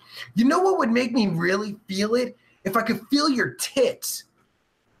it. You know what would make me really feel it? If I could feel your tits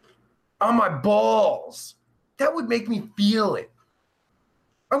on my balls. That would make me feel it.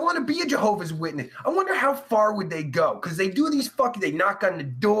 I want to be a Jehovah's Witness. I wonder how far would they go? Because they do these they knock on the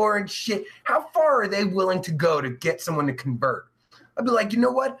door and shit. How far are they willing to go to get someone to convert? I'd be like, you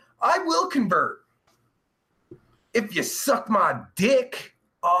know what? I will convert. If you suck my dick.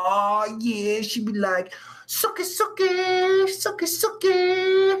 Oh, yeah. She'd be like, suck it, suck it, suck it, suck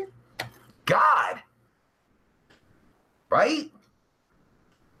it. God. Right?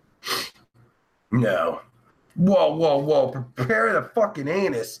 No. Whoa. Prepare the fucking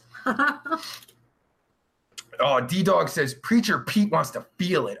anus. Oh, D-Dog says, Preacher Pete wants to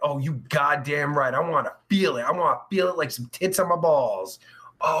feel it. Oh, you goddamn right. I want to feel it. I want to feel it like some tits on my balls.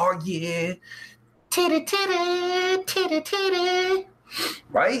 Oh, yeah. Titty, titty, titty, titty.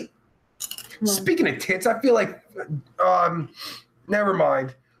 Right? Speaking of tits, I feel like, never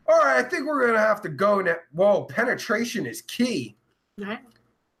mind. All right, I think we're going to have to go now. Whoa, penetration is key. All right.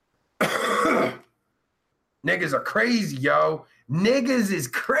 Niggas are crazy, yo. Niggas is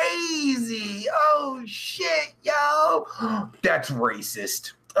crazy. Oh, shit, yo. That's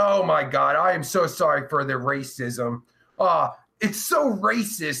racist. Oh, my God. I am so sorry for the racism. It's so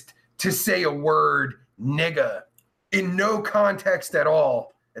racist to say a word, nigga, in no context at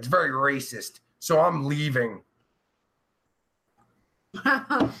all. It's very racist. So I'm leaving.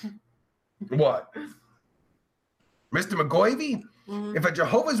 What? Mr. McGoivy? Mm-hmm. If a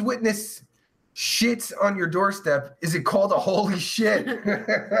Jehovah's Witness shits on your doorstep, is it called a holy shit?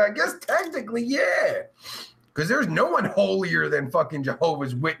 I guess technically, yeah. Because there's no one holier than fucking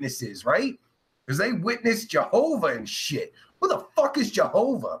Jehovah's Witnesses, right? Because they witness Jehovah and shit. What the fuck is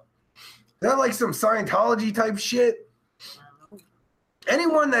Jehovah? Is that like some Scientology type shit?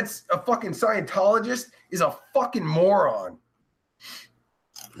 Anyone that's a fucking Scientologist is a fucking moron.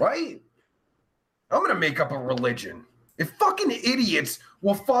 Right? I'm going to make up a religion. If fucking idiots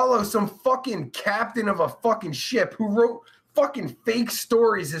will follow some fucking captain of a fucking ship who wrote fucking fake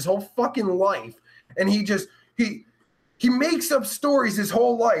stories his whole fucking life, and he makes up stories his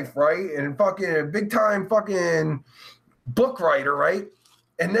whole life, right? And fucking a big time fucking book writer, right?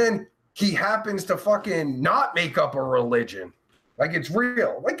 And then he happens to fucking not make up a religion. Like it's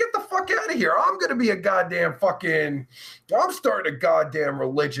real. Like, get the fuck out of here. I'm going to be a goddamn fucking, I'm starting a goddamn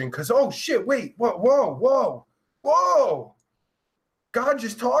religion because, oh shit, wait, whoa. God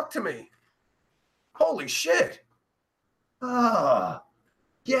just talked to me. Holy shit. Ah,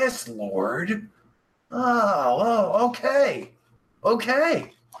 yes, Lord. Oh, okay.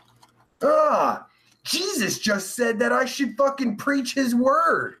 Jesus just said that I should fucking preach his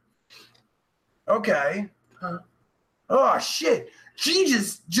word. Okay. Oh, shit.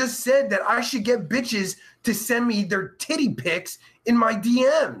 Jesus just said that I should get bitches to send me their titty pics in my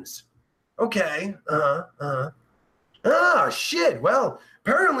DMs. Okay. Ah, shit. Well,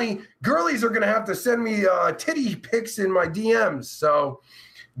 apparently girlies are going to have to send me titty pics in my DMs. So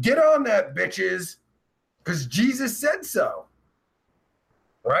get on that, bitches, because Jesus said so.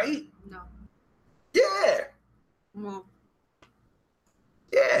 Right? No. Yeah. No.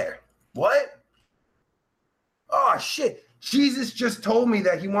 Yeah. What? Oh, shit. Jesus just told me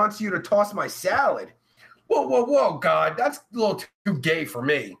that he wants you to toss my salad. Whoa, God. That's a little too gay for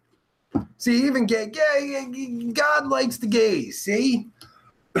me. See, even gay, God likes the gays, see?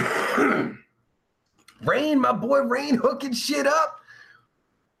 Rain, my boy Rain hooking shit up.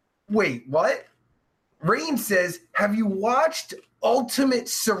 Wait, what? Rain says, have you watched Ultimate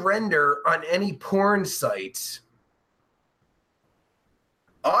Surrender on any porn sites?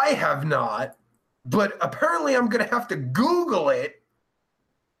 I have not, but apparently I'm going to have to Google it.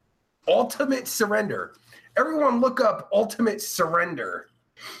 Ultimate Surrender. Everyone look up Ultimate Surrender.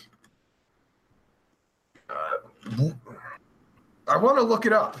 I want to look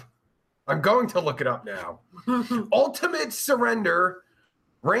it up. I'm going to look it up now. Ultimate Surrender.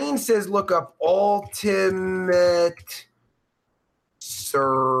 Rain says look up Ultimate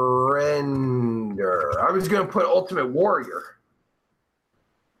Surrender. I was going to put Ultimate Warrior.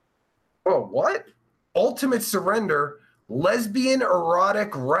 Oh, what? Ultimate Surrender. Lesbian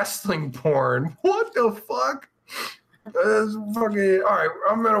erotic wrestling porn. What the fuck? That's fucking... All right,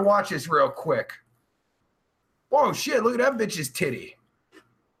 I'm going to watch this real quick. Whoa, shit, look at that bitch's titty.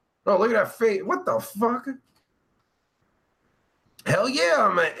 Oh, look at that face. What the fuck? Hell yeah,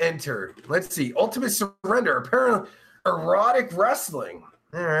 I'm going to enter. Let's see. Ultimate Surrender. Apparently, erotic wrestling.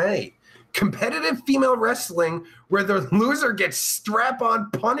 All right. Competitive female wrestling where the loser gets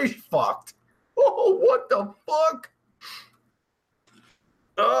strap-on punish fucked. Oh, what the fuck?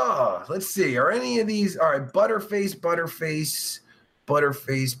 Oh, let's see. Are any of these... All right, Butterface.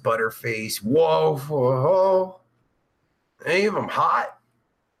 Whoa. Any of them hot?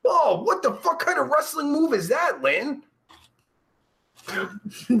 Whoa, what the fuck kind of wrestling move is that, Lynn?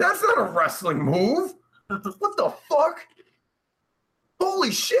 That's not a wrestling move. What the fuck?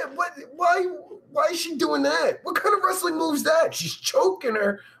 Holy shit, why is she doing that? What kind of wrestling move is that? She's choking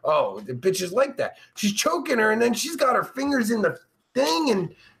her. Oh, the bitch is like that. She's choking her, and then she's got her fingers in the thing,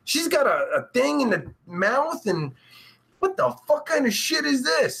 and she's got a thing in the mouth, and what the fuck kind of shit is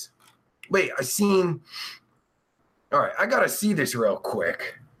this? Wait, all right, I gotta see this real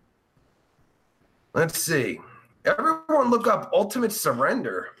quick. Let's see. Everyone look up Ultimate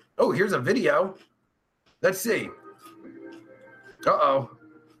Surrender. Oh, here's a video. Let's see. Uh-oh.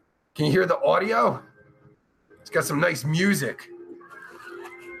 Can you hear the audio? It's got some nice music.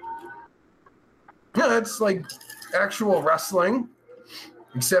 Yeah, it's like actual wrestling,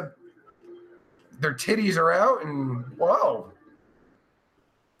 except their titties are out and wow.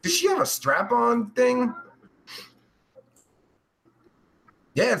 Does she have a strap-on thing?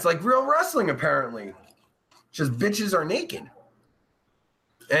 Yeah, it's like real wrestling, apparently. Just bitches are naked.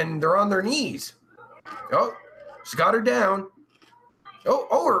 And they're on their knees. Oh, she's got her down.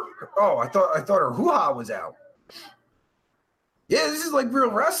 I thought her hoo-ha was out. Yeah, this is like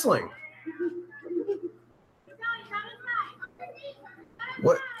real wrestling.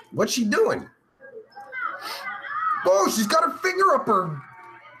 What's she doing? Oh, she's got her finger up her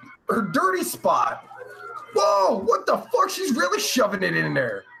dirty spot. Whoa, what the fuck? She's really shoving it in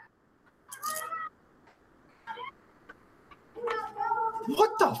there.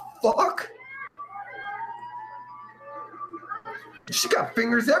 What the fuck? She got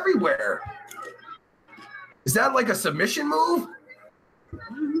fingers everywhere. Is that like a submission move?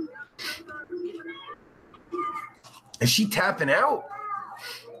 Is she tapping out?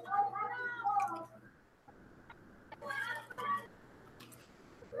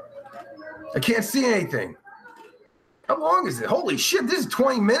 I can't see anything. How long is it? Holy shit, this is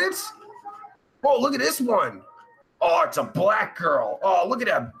 20 minutes? Oh, look at this one. Oh, it's a black girl. Oh, look at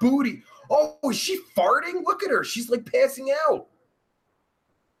that booty. Oh, is she farting? Look at her. She's like passing out.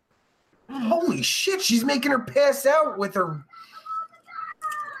 Holy shit, she's making her pass out with her.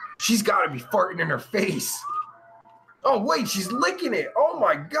 She's got to be farting in her face. Oh, wait, she's licking it. Oh,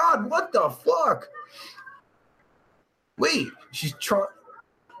 my God, what the fuck? Wait, she's trying.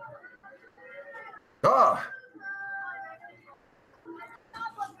 Ah.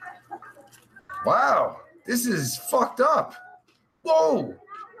 Wow, this is fucked up. Whoa.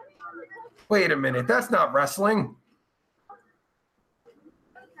 Wait a minute, that's not wrestling.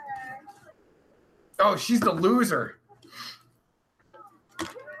 Oh, she's the loser.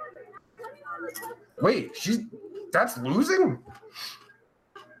 Wait, that's losing?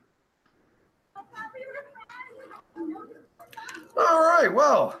 All right,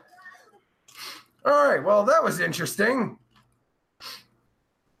 well, that was interesting.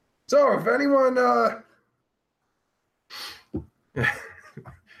 So if anyone, if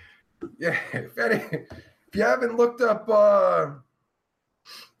you haven't looked up,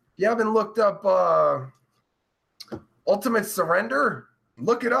 Ultimate Surrender,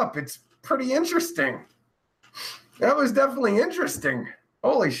 look it up. It's pretty interesting. That was definitely interesting.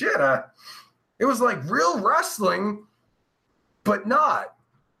 Holy shit. It was like real wrestling, but not.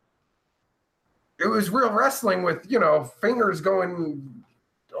 It was real wrestling with, fingers going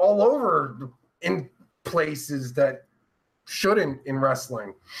all over in places that shouldn't in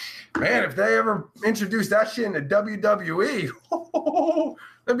wrestling. Man, if they ever introduced that shit into WWE,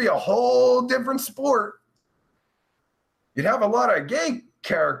 that'd be a whole different sport. You'd have a lot of gay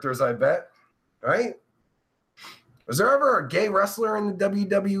characters, I bet, right? Was there ever a gay wrestler in the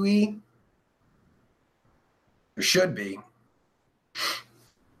WWE? There should be.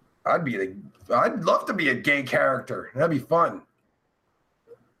 I'd love to be a gay character. That'd be fun.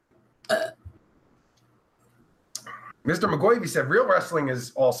 Mr. McGoivy said real wrestling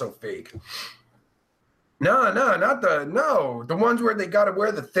is also fake. No, the ones where they got to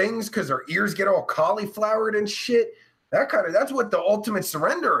wear the things because their ears get all cauliflowered and shit. That's what the Ultimate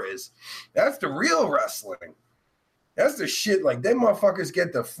Surrender is. That's the real wrestling. That's the shit. Like, them motherfuckers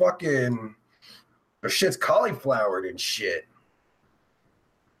get the shit's cauliflowered and shit.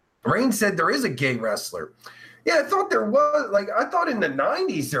 Rain said there is a gay wrestler. Yeah, I thought there was. Like, I thought in the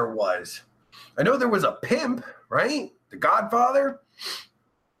 90s there was. I know there was a pimp, right? The Godfather.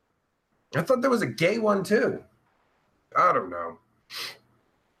 I thought there was a gay one too. I don't know.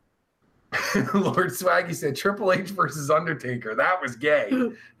 Lord Swaggy said Triple H versus Undertaker. That was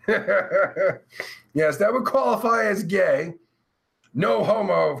gay. Yes, that would qualify as gay. No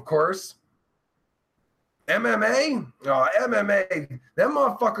homo, of course. MMA? Oh, MMA. Them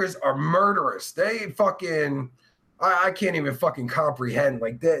motherfuckers are murderous. They fucking... I can't even fucking comprehend.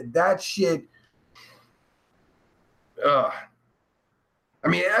 Like, that shit... I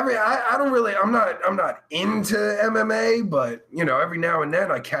mean, I don't really, I'm not into MMA, but, every now and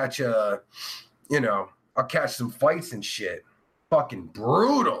then I catch I'll catch some fights and shit. Fucking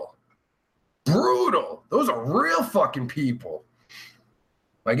brutal. Brutal. Those are real fucking people.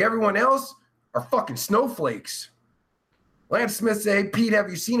 Like everyone else are fucking snowflakes. Lance Smith said, hey, Pete, have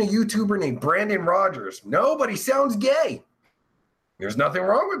you seen a YouTuber named Brandon Rogers? No, but he sounds gay. There's nothing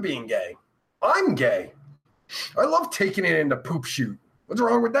wrong with being gay. I'm gay. I love taking it in the poop chute. What's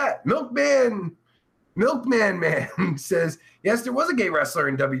wrong with that? Milkman Man says, yes, there was a gay wrestler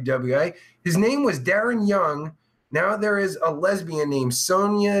in WWA. His name was Darren Young. Now there is a lesbian named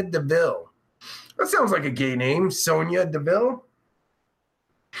Sonya Deville. That sounds like a gay name, Sonya Deville.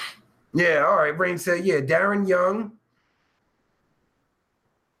 Yeah, all right. Rain said, yeah, Darren Young.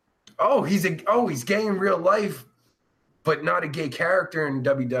 He's gay in real life, but not a gay character in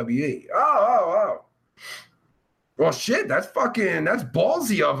WWE. Oh. Well, shit, that's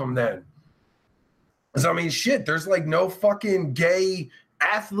ballsy of him then. Because, I mean, shit, there's like no fucking gay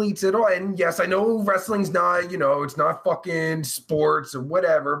athletes at all. And yes, I know wrestling's not, it's not fucking sports or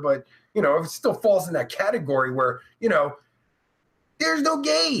whatever, but, it still falls in that category where, there's no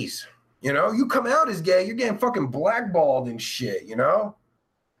gays. You come out as gay, you're getting fucking blackballed and shit, Not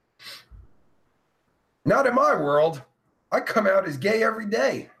in my world. I come out as gay every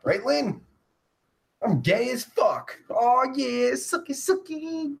day. Right, Lynn? I'm gay as fuck. Oh, yeah,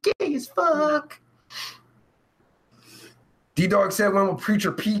 sucky, gay as fuck. D-Dog said, when will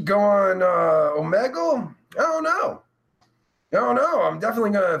Preacher Pete go on Omegle? I don't know. I'm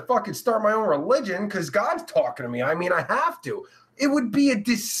definitely going to fucking start my own religion because God's talking to me. I mean, I have to. It would be a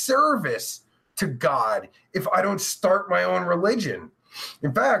disservice to God if I don't start my own religion.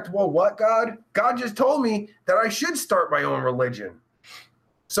 In fact, well, what, God? God just told me that I should start my own religion.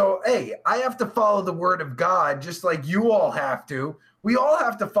 So, hey, I have to follow the word of God just like you all have to. We all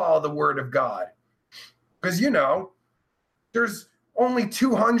have to follow the word of God. Because, you know, there's only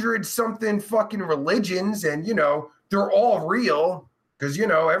 200 something fucking religions and, you know, they're all real because, you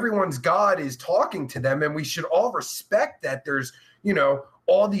know, everyone's God is talking to them and we should all respect that there's, you know,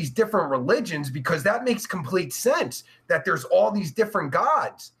 all these different religions because that makes complete sense that there's all these different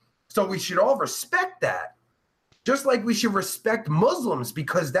gods. So we should all respect that. Just like we should respect Muslims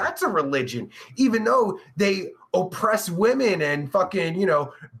because that's a religion, even though they oppress women and fucking, you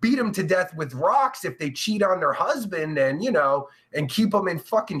know, beat them to death with rocks if they cheat on their husband and, you know, and keep them in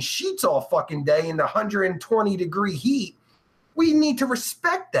fucking sheets all fucking day in the 120-degree heat. We need to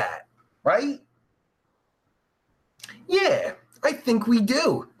respect that, right? Yeah, I think we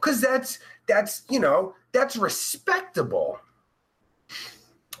do because that's, you know, that's respectable.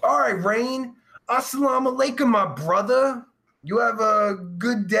 All right, Rain. Assalamu alaikum, my brother. You have a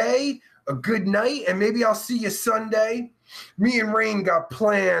good day, a good night, and maybe I'll see you Sunday. Me and Rain got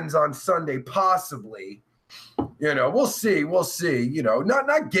plans on Sunday, possibly. You know, we'll see. You know,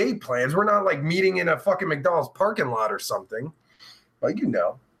 not gay plans. We're not like meeting in a fucking McDonald's parking lot or something. But you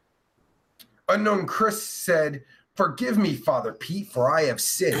know. Unknown Chris said, "Forgive me, Father Pete, for I have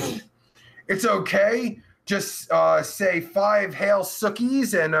sinned." It's okay. Just say 5 Hail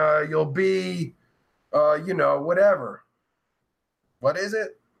Sookies and you'll be, you know, whatever. What is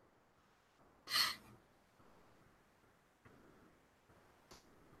it?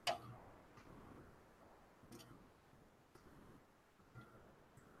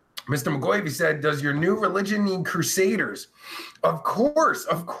 Mr. McGoivy said, does your new religion need crusaders? Of course.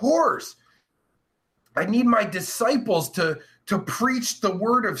 I need my disciples to preach the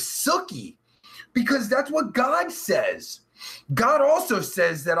word of Suki. Because that's what God says. God also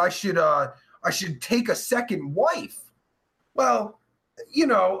says that I should take a second wife. Well, you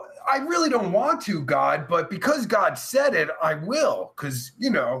know, I really don't want to, God, but because God said it, I will. Because,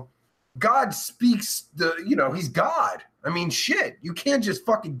 you know, God speaks you know, he's God. I mean, shit, you can't just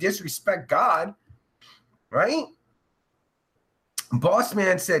fucking disrespect God, right? Boss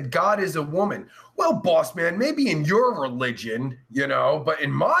Man said God is a woman. Well, Boss Man, maybe in your religion, you know, but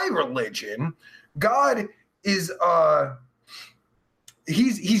in my religion, God is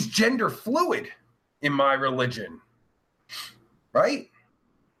he's gender fluid in my religion. Right?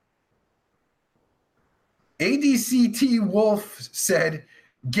 ADCT Wolf said,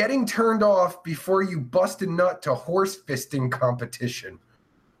 getting turned off before you bust a nut to horse fisting competition.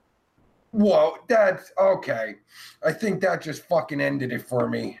 Whoa, that's okay. I think that just fucking ended it for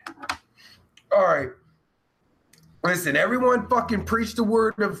me. All right. Listen, everyone fucking preach the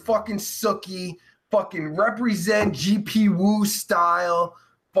word of fucking Suki, fucking represent GP Woo style.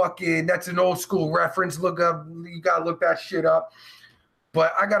 Fucking, that's an old school reference. Look up, you gotta look that shit up.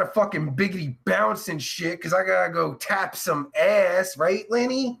 But I gotta fucking biggity bounce and shit because I gotta go tap some ass, right,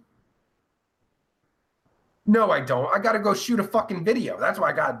 Lenny? No, I don't. I gotta go shoot a fucking video. That's what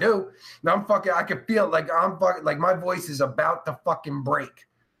I gotta do. Now I can feel like I'm fucking, like my voice is about to fucking break.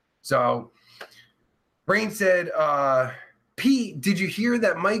 So, Rain said, Pete, did you hear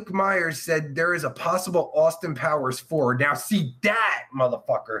that Mike Myers said there is a possible Austin Powers 4? Now, see that,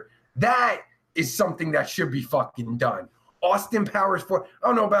 motherfucker. That is something that should be fucking done. Austin Powers 4. I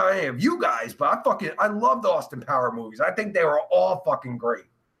don't know about any of you guys, but I love the Austin Power movies. I think they were all fucking great.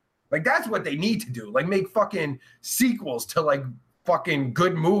 Like, that's what they need to do. Like, make fucking sequels to, like, fucking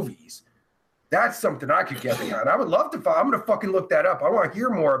good movies. That's something I could get behind. I would love to. I'm going to fucking look that up. I want to hear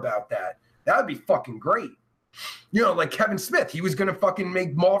more about that. That would be fucking great. You know, like Kevin Smith. He was going to fucking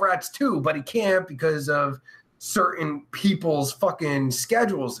make Mallrats 2, but he can't because of certain people's fucking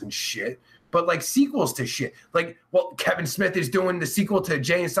schedules and shit. But, like, sequels to shit. Like, well, Kevin Smith is doing the sequel to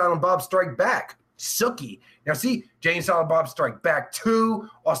Jay and Silent Bob Strike Back. Sookie. Now, see, Jay and Silent Bob Strike Back 2,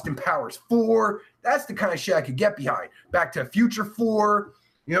 Austin Powers 4. That's the kind of shit I could get behind. Back to the Future 4.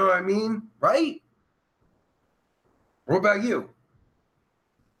 You know what I mean? Right? What about you?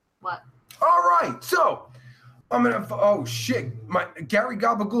 What? All right. So, I'm going to, oh, shit. Gary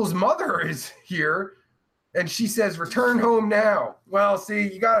Gabagool's mother is here. And she says, return home now. Well,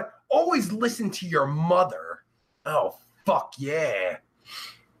 see, you got to always listen to your mother. Oh, fuck yeah.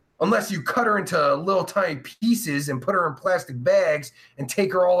 Unless you cut her into little tiny pieces and put her in plastic bags and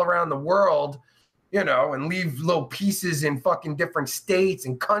take her all around the world you know, and leave little pieces in fucking different states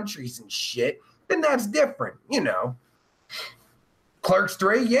and countries and shit, then that's different, you know. Clerks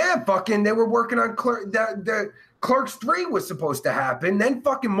 3, yeah, fucking, they were working on Clerks 3 was supposed to happen. Then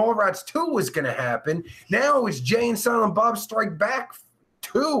fucking Mallrats 2 was going to happen. Now it's Jay and Silent Bob Strike Back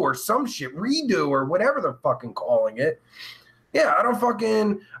 2 or some shit, redo or whatever they're fucking calling it. Yeah, I don't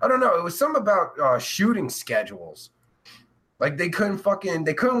know. It was something about shooting schedules. Like they couldn't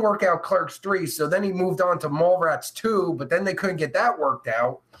work out Clerks 3. So then he moved on to Mallrats 2, but then they couldn't get that worked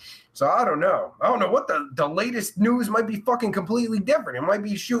out. So I don't know. I don't know what the latest news might be fucking completely different. It might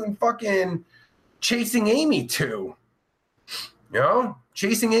be shooting fucking Chasing Amy 2. You know?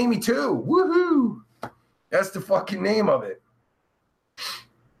 Chasing Amy 2. Woohoo! That's the fucking name of it.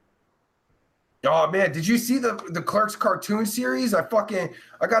 Oh man, did you see the Clerks cartoon series? I got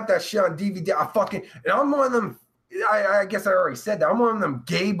that shit on DVD. And I'm one of them, I guess I already said that. I'm one of them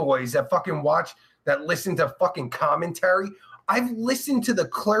gay boys that fucking listen to fucking commentary. I've listened to the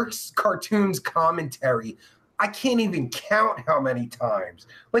Clerks cartoons commentary. I can't even count how many times.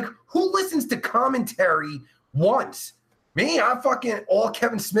 Like, who listens to commentary once? Me, all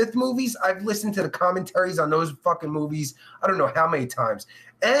Kevin Smith movies, I've listened to the commentaries on those fucking movies I don't know how many times.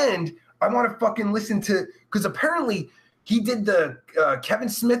 And I want to fucking listen to, because apparently he did Kevin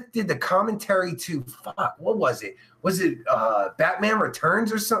Smith did the commentary to, what was it? Was it Batman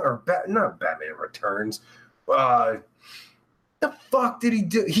Returns or something? Or not Batman Returns. The fuck did he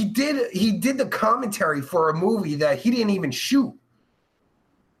do? He did the commentary for a movie that he didn't even shoot.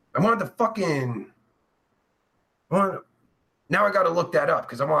 I wanted to fucking now I got to look that up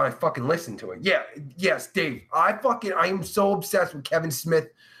because I want to fucking listen to it. Yeah, yes, Dave. I am so obsessed with Kevin Smith.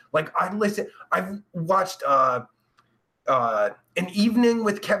 Like I've watched An Evening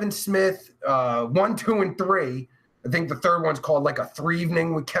with Kevin Smith, 1, 2, and 3. I think the third one's called like a 3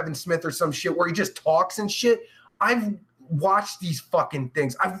 Evening with Kevin Smith or some shit where he just talks and shit. I've watched these fucking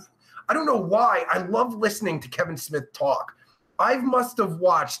things. I don't know why. I love listening to Kevin Smith talk. I must have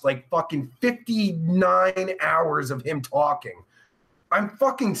watched like fucking 59 hours of him talking. I'm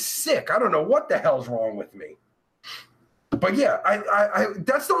fucking sick. I don't know what the hell's wrong with me. But yeah, I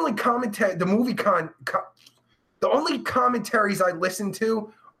that's the only commentary, the only commentaries I listen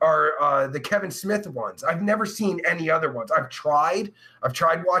to are the Kevin Smith ones. I've never seen any other ones. I've tried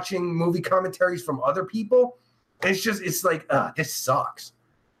watching movie commentaries from other people. It's like, this sucks.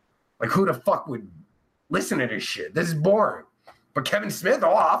 Like, who the fuck would listen to this shit? This is boring. But Kevin Smith,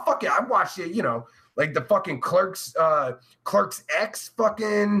 I watched it, you know, like the fucking Clerks X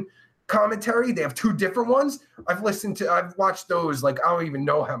fucking commentary. They have 2 different ones. I've watched those like I don't even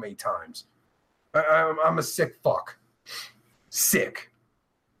know how many times. I'm a sick fuck. Sick.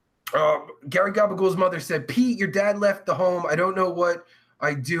 Gary Gabagool's mother said, Pete, your dad left the home. I don't know what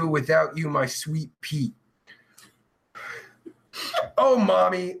I do without you, my sweet Pete. Oh,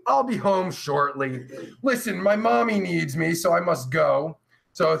 mommy, I'll be home shortly. Listen, my mommy needs me, so I must go.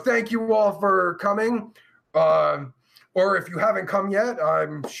 So thank you all for coming. Or if you haven't come yet,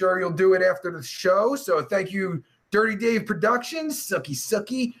 I'm sure you'll do it after the show. So thank you, Dirty Dave Productions,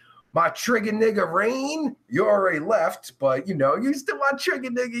 Sucky. My trigger nigga Rain, you already left, but you know, you still want trigger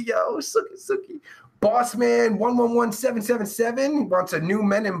nigga, yo, Sucky. Boss Man 111777 wants a new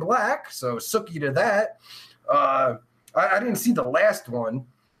Men in Black, so Sucky to that. I didn't see the last one.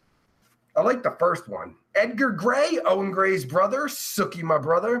 I like the first one. Edgar Gray, Owen Gray's brother, Sucky, my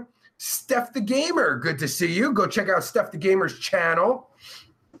brother. Steph the Gamer, good to see you. Go check out Steph the Gamer's channel.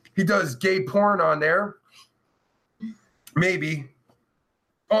 He does gay porn on there. Maybe.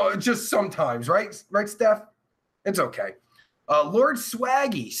 Oh, just sometimes, right? Right, Steph? It's okay. Lord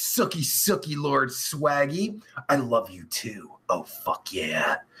Swaggy, Sucky, Lord Swaggy. I love you too. Oh, fuck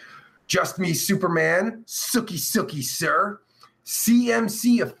yeah. Just Me Superman, Sucky, sir.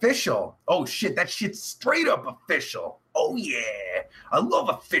 CMC Official. Oh, shit, that shit's straight up official. Oh, yeah. I love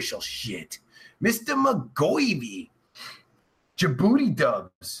official shit. Mr. McGoivy. Djibouti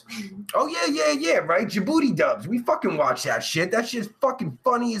Dubs. Oh, yeah, right? Djibouti Dubs. We fucking watch that shit. That shit's fucking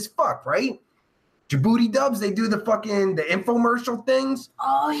funny as fuck, right? Djibouti Dubs, they do the infomercial things.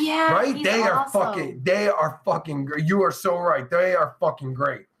 Oh, yeah. Right? They are fucking, you are so right. They are fucking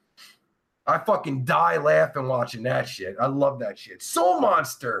great. I fucking die laughing watching that shit. I love that shit. Soul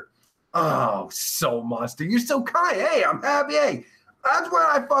Monster. Oh, Soul Monster. You're so kind. Hey, I'm happy. Hey, that's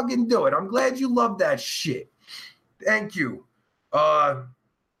why I fucking do it. I'm glad you love that shit. Thank you. I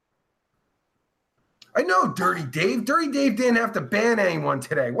know Dirty Dave. Dirty Dave didn't have to ban anyone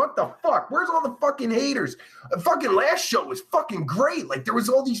today. What the fuck? Where's all the fucking haters? The fucking last show was fucking great. Like, there was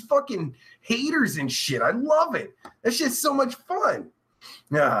all these fucking haters and shit. I love it. That shit's so much fun.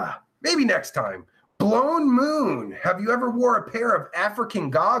 Maybe next time. Blown Moon, have you ever wore a pair of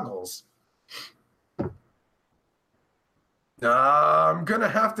African goggles? I'm going to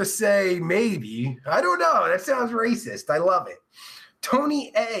have to say maybe. I don't know. That sounds racist. I love it.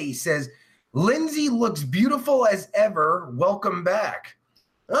 Tony A says, Lindsay looks beautiful as ever. Welcome back.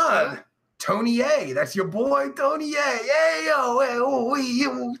 Tony A. That's your boy, Tony A. Hey,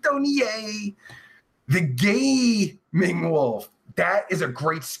 yo, Tony A. The Gaming Wolf. That is a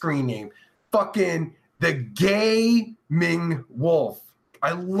great screen name. Fucking The Gaming Wolf.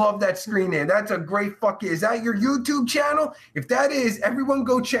 I love that screen name. That's a great fucking. Is that your YouTube channel? If that is, everyone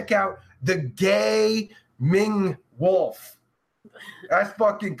go check out The Gaming Wolf. That's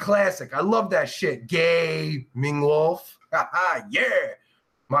fucking classic. I love that shit. Gaming Wolf. Haha, yeah.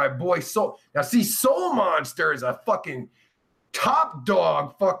 My boy Soul. Now see, Soul Monster is a fucking top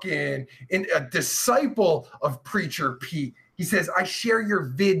dog, fucking a disciple of Preacher Pete. He says, I share your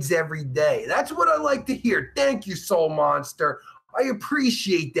vids every day. That's what I like to hear. Thank you, Soul Monster. I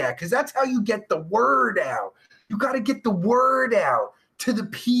appreciate that because that's how you get the word out. You got to get the word out to the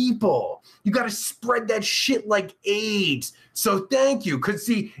people. You got to spread that shit like AIDS. So thank you. Because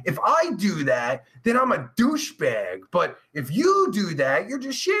see, if I do that, then I'm a douchebag. But if you do that, you're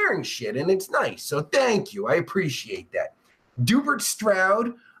just sharing shit and it's nice. So thank you. I appreciate that. Dubert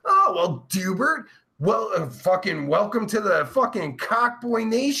Stroud. Oh, well, Dubert. Well, fucking welcome to the fucking Cockboy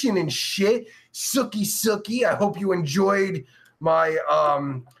Nation and shit. Sookie. I hope you enjoyed my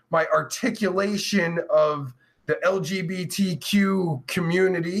my articulation of the LGBTQ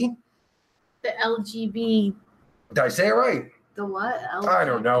community. The LGBT. Did I say it right? The what? I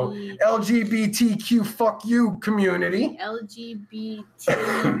don't know. LGBTQ fuck you community. LGBTQP.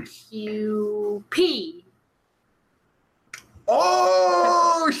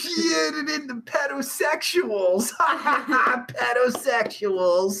 Oh, she added in the pedosexuals.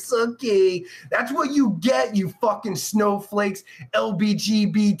 Pedosexuals. Okay. That's what you get, you fucking snowflakes.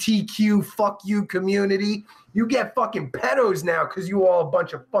 LGBTQ fuck you community. You get fucking pedos now because you all a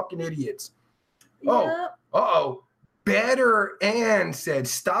bunch of fucking idiots. Oh, yep. Uh-oh. Better Ann said,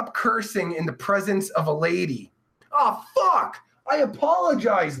 stop cursing in the presence of a lady. Oh, fuck. I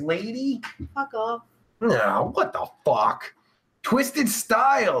apologize, lady. Fuck off. No, what the fuck? Twisted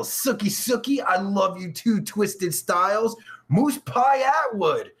Styles, Sookie, I love you too, Twisted Styles. Moose Pie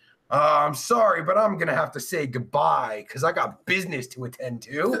Atwood, I'm sorry, but I'm going to have to say goodbye because I got business to attend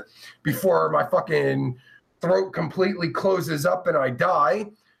to before my fucking throat completely closes up and I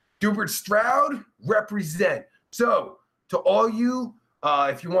die. Dubert Stroud, represent. So, to all you,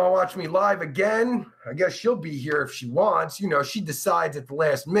 if you want to watch me live again, I guess she'll be here if she wants. You know, she decides at the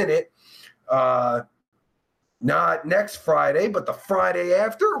last minute. Not next Friday, but the Friday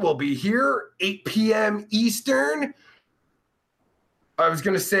after, we'll be here, 8 p.m. Eastern. I was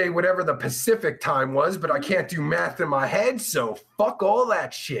going to say whatever the Pacific time was, but I can't do math in my head, so fuck all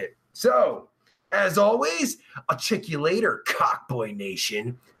that shit. So, as always, I'll check you later, Cockboy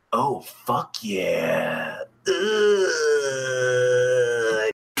Nation. Oh, fuck yeah.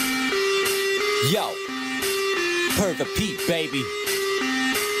 Yo, Perka Pete, baby.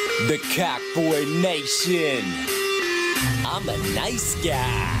 The Cockboy Nation. I'm a nice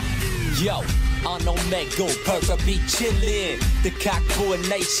guy. Yo, on Omega, Perka Pete chillin'. The Cockboy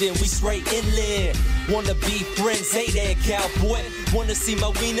Nation, we straight inland. Wanna be friends, hey there, cowboy. Wanna see my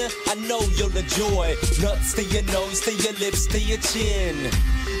wiener? I know you'll enjoy. Nuts to your nose, to your lips, to your chin,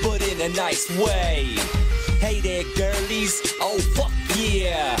 but in a nice way. Hey there, girlies. Oh, fuck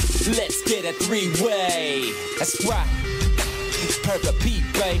yeah. Let's get a three-way. That's right. Perka Pete,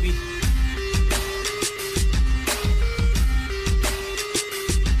 baby.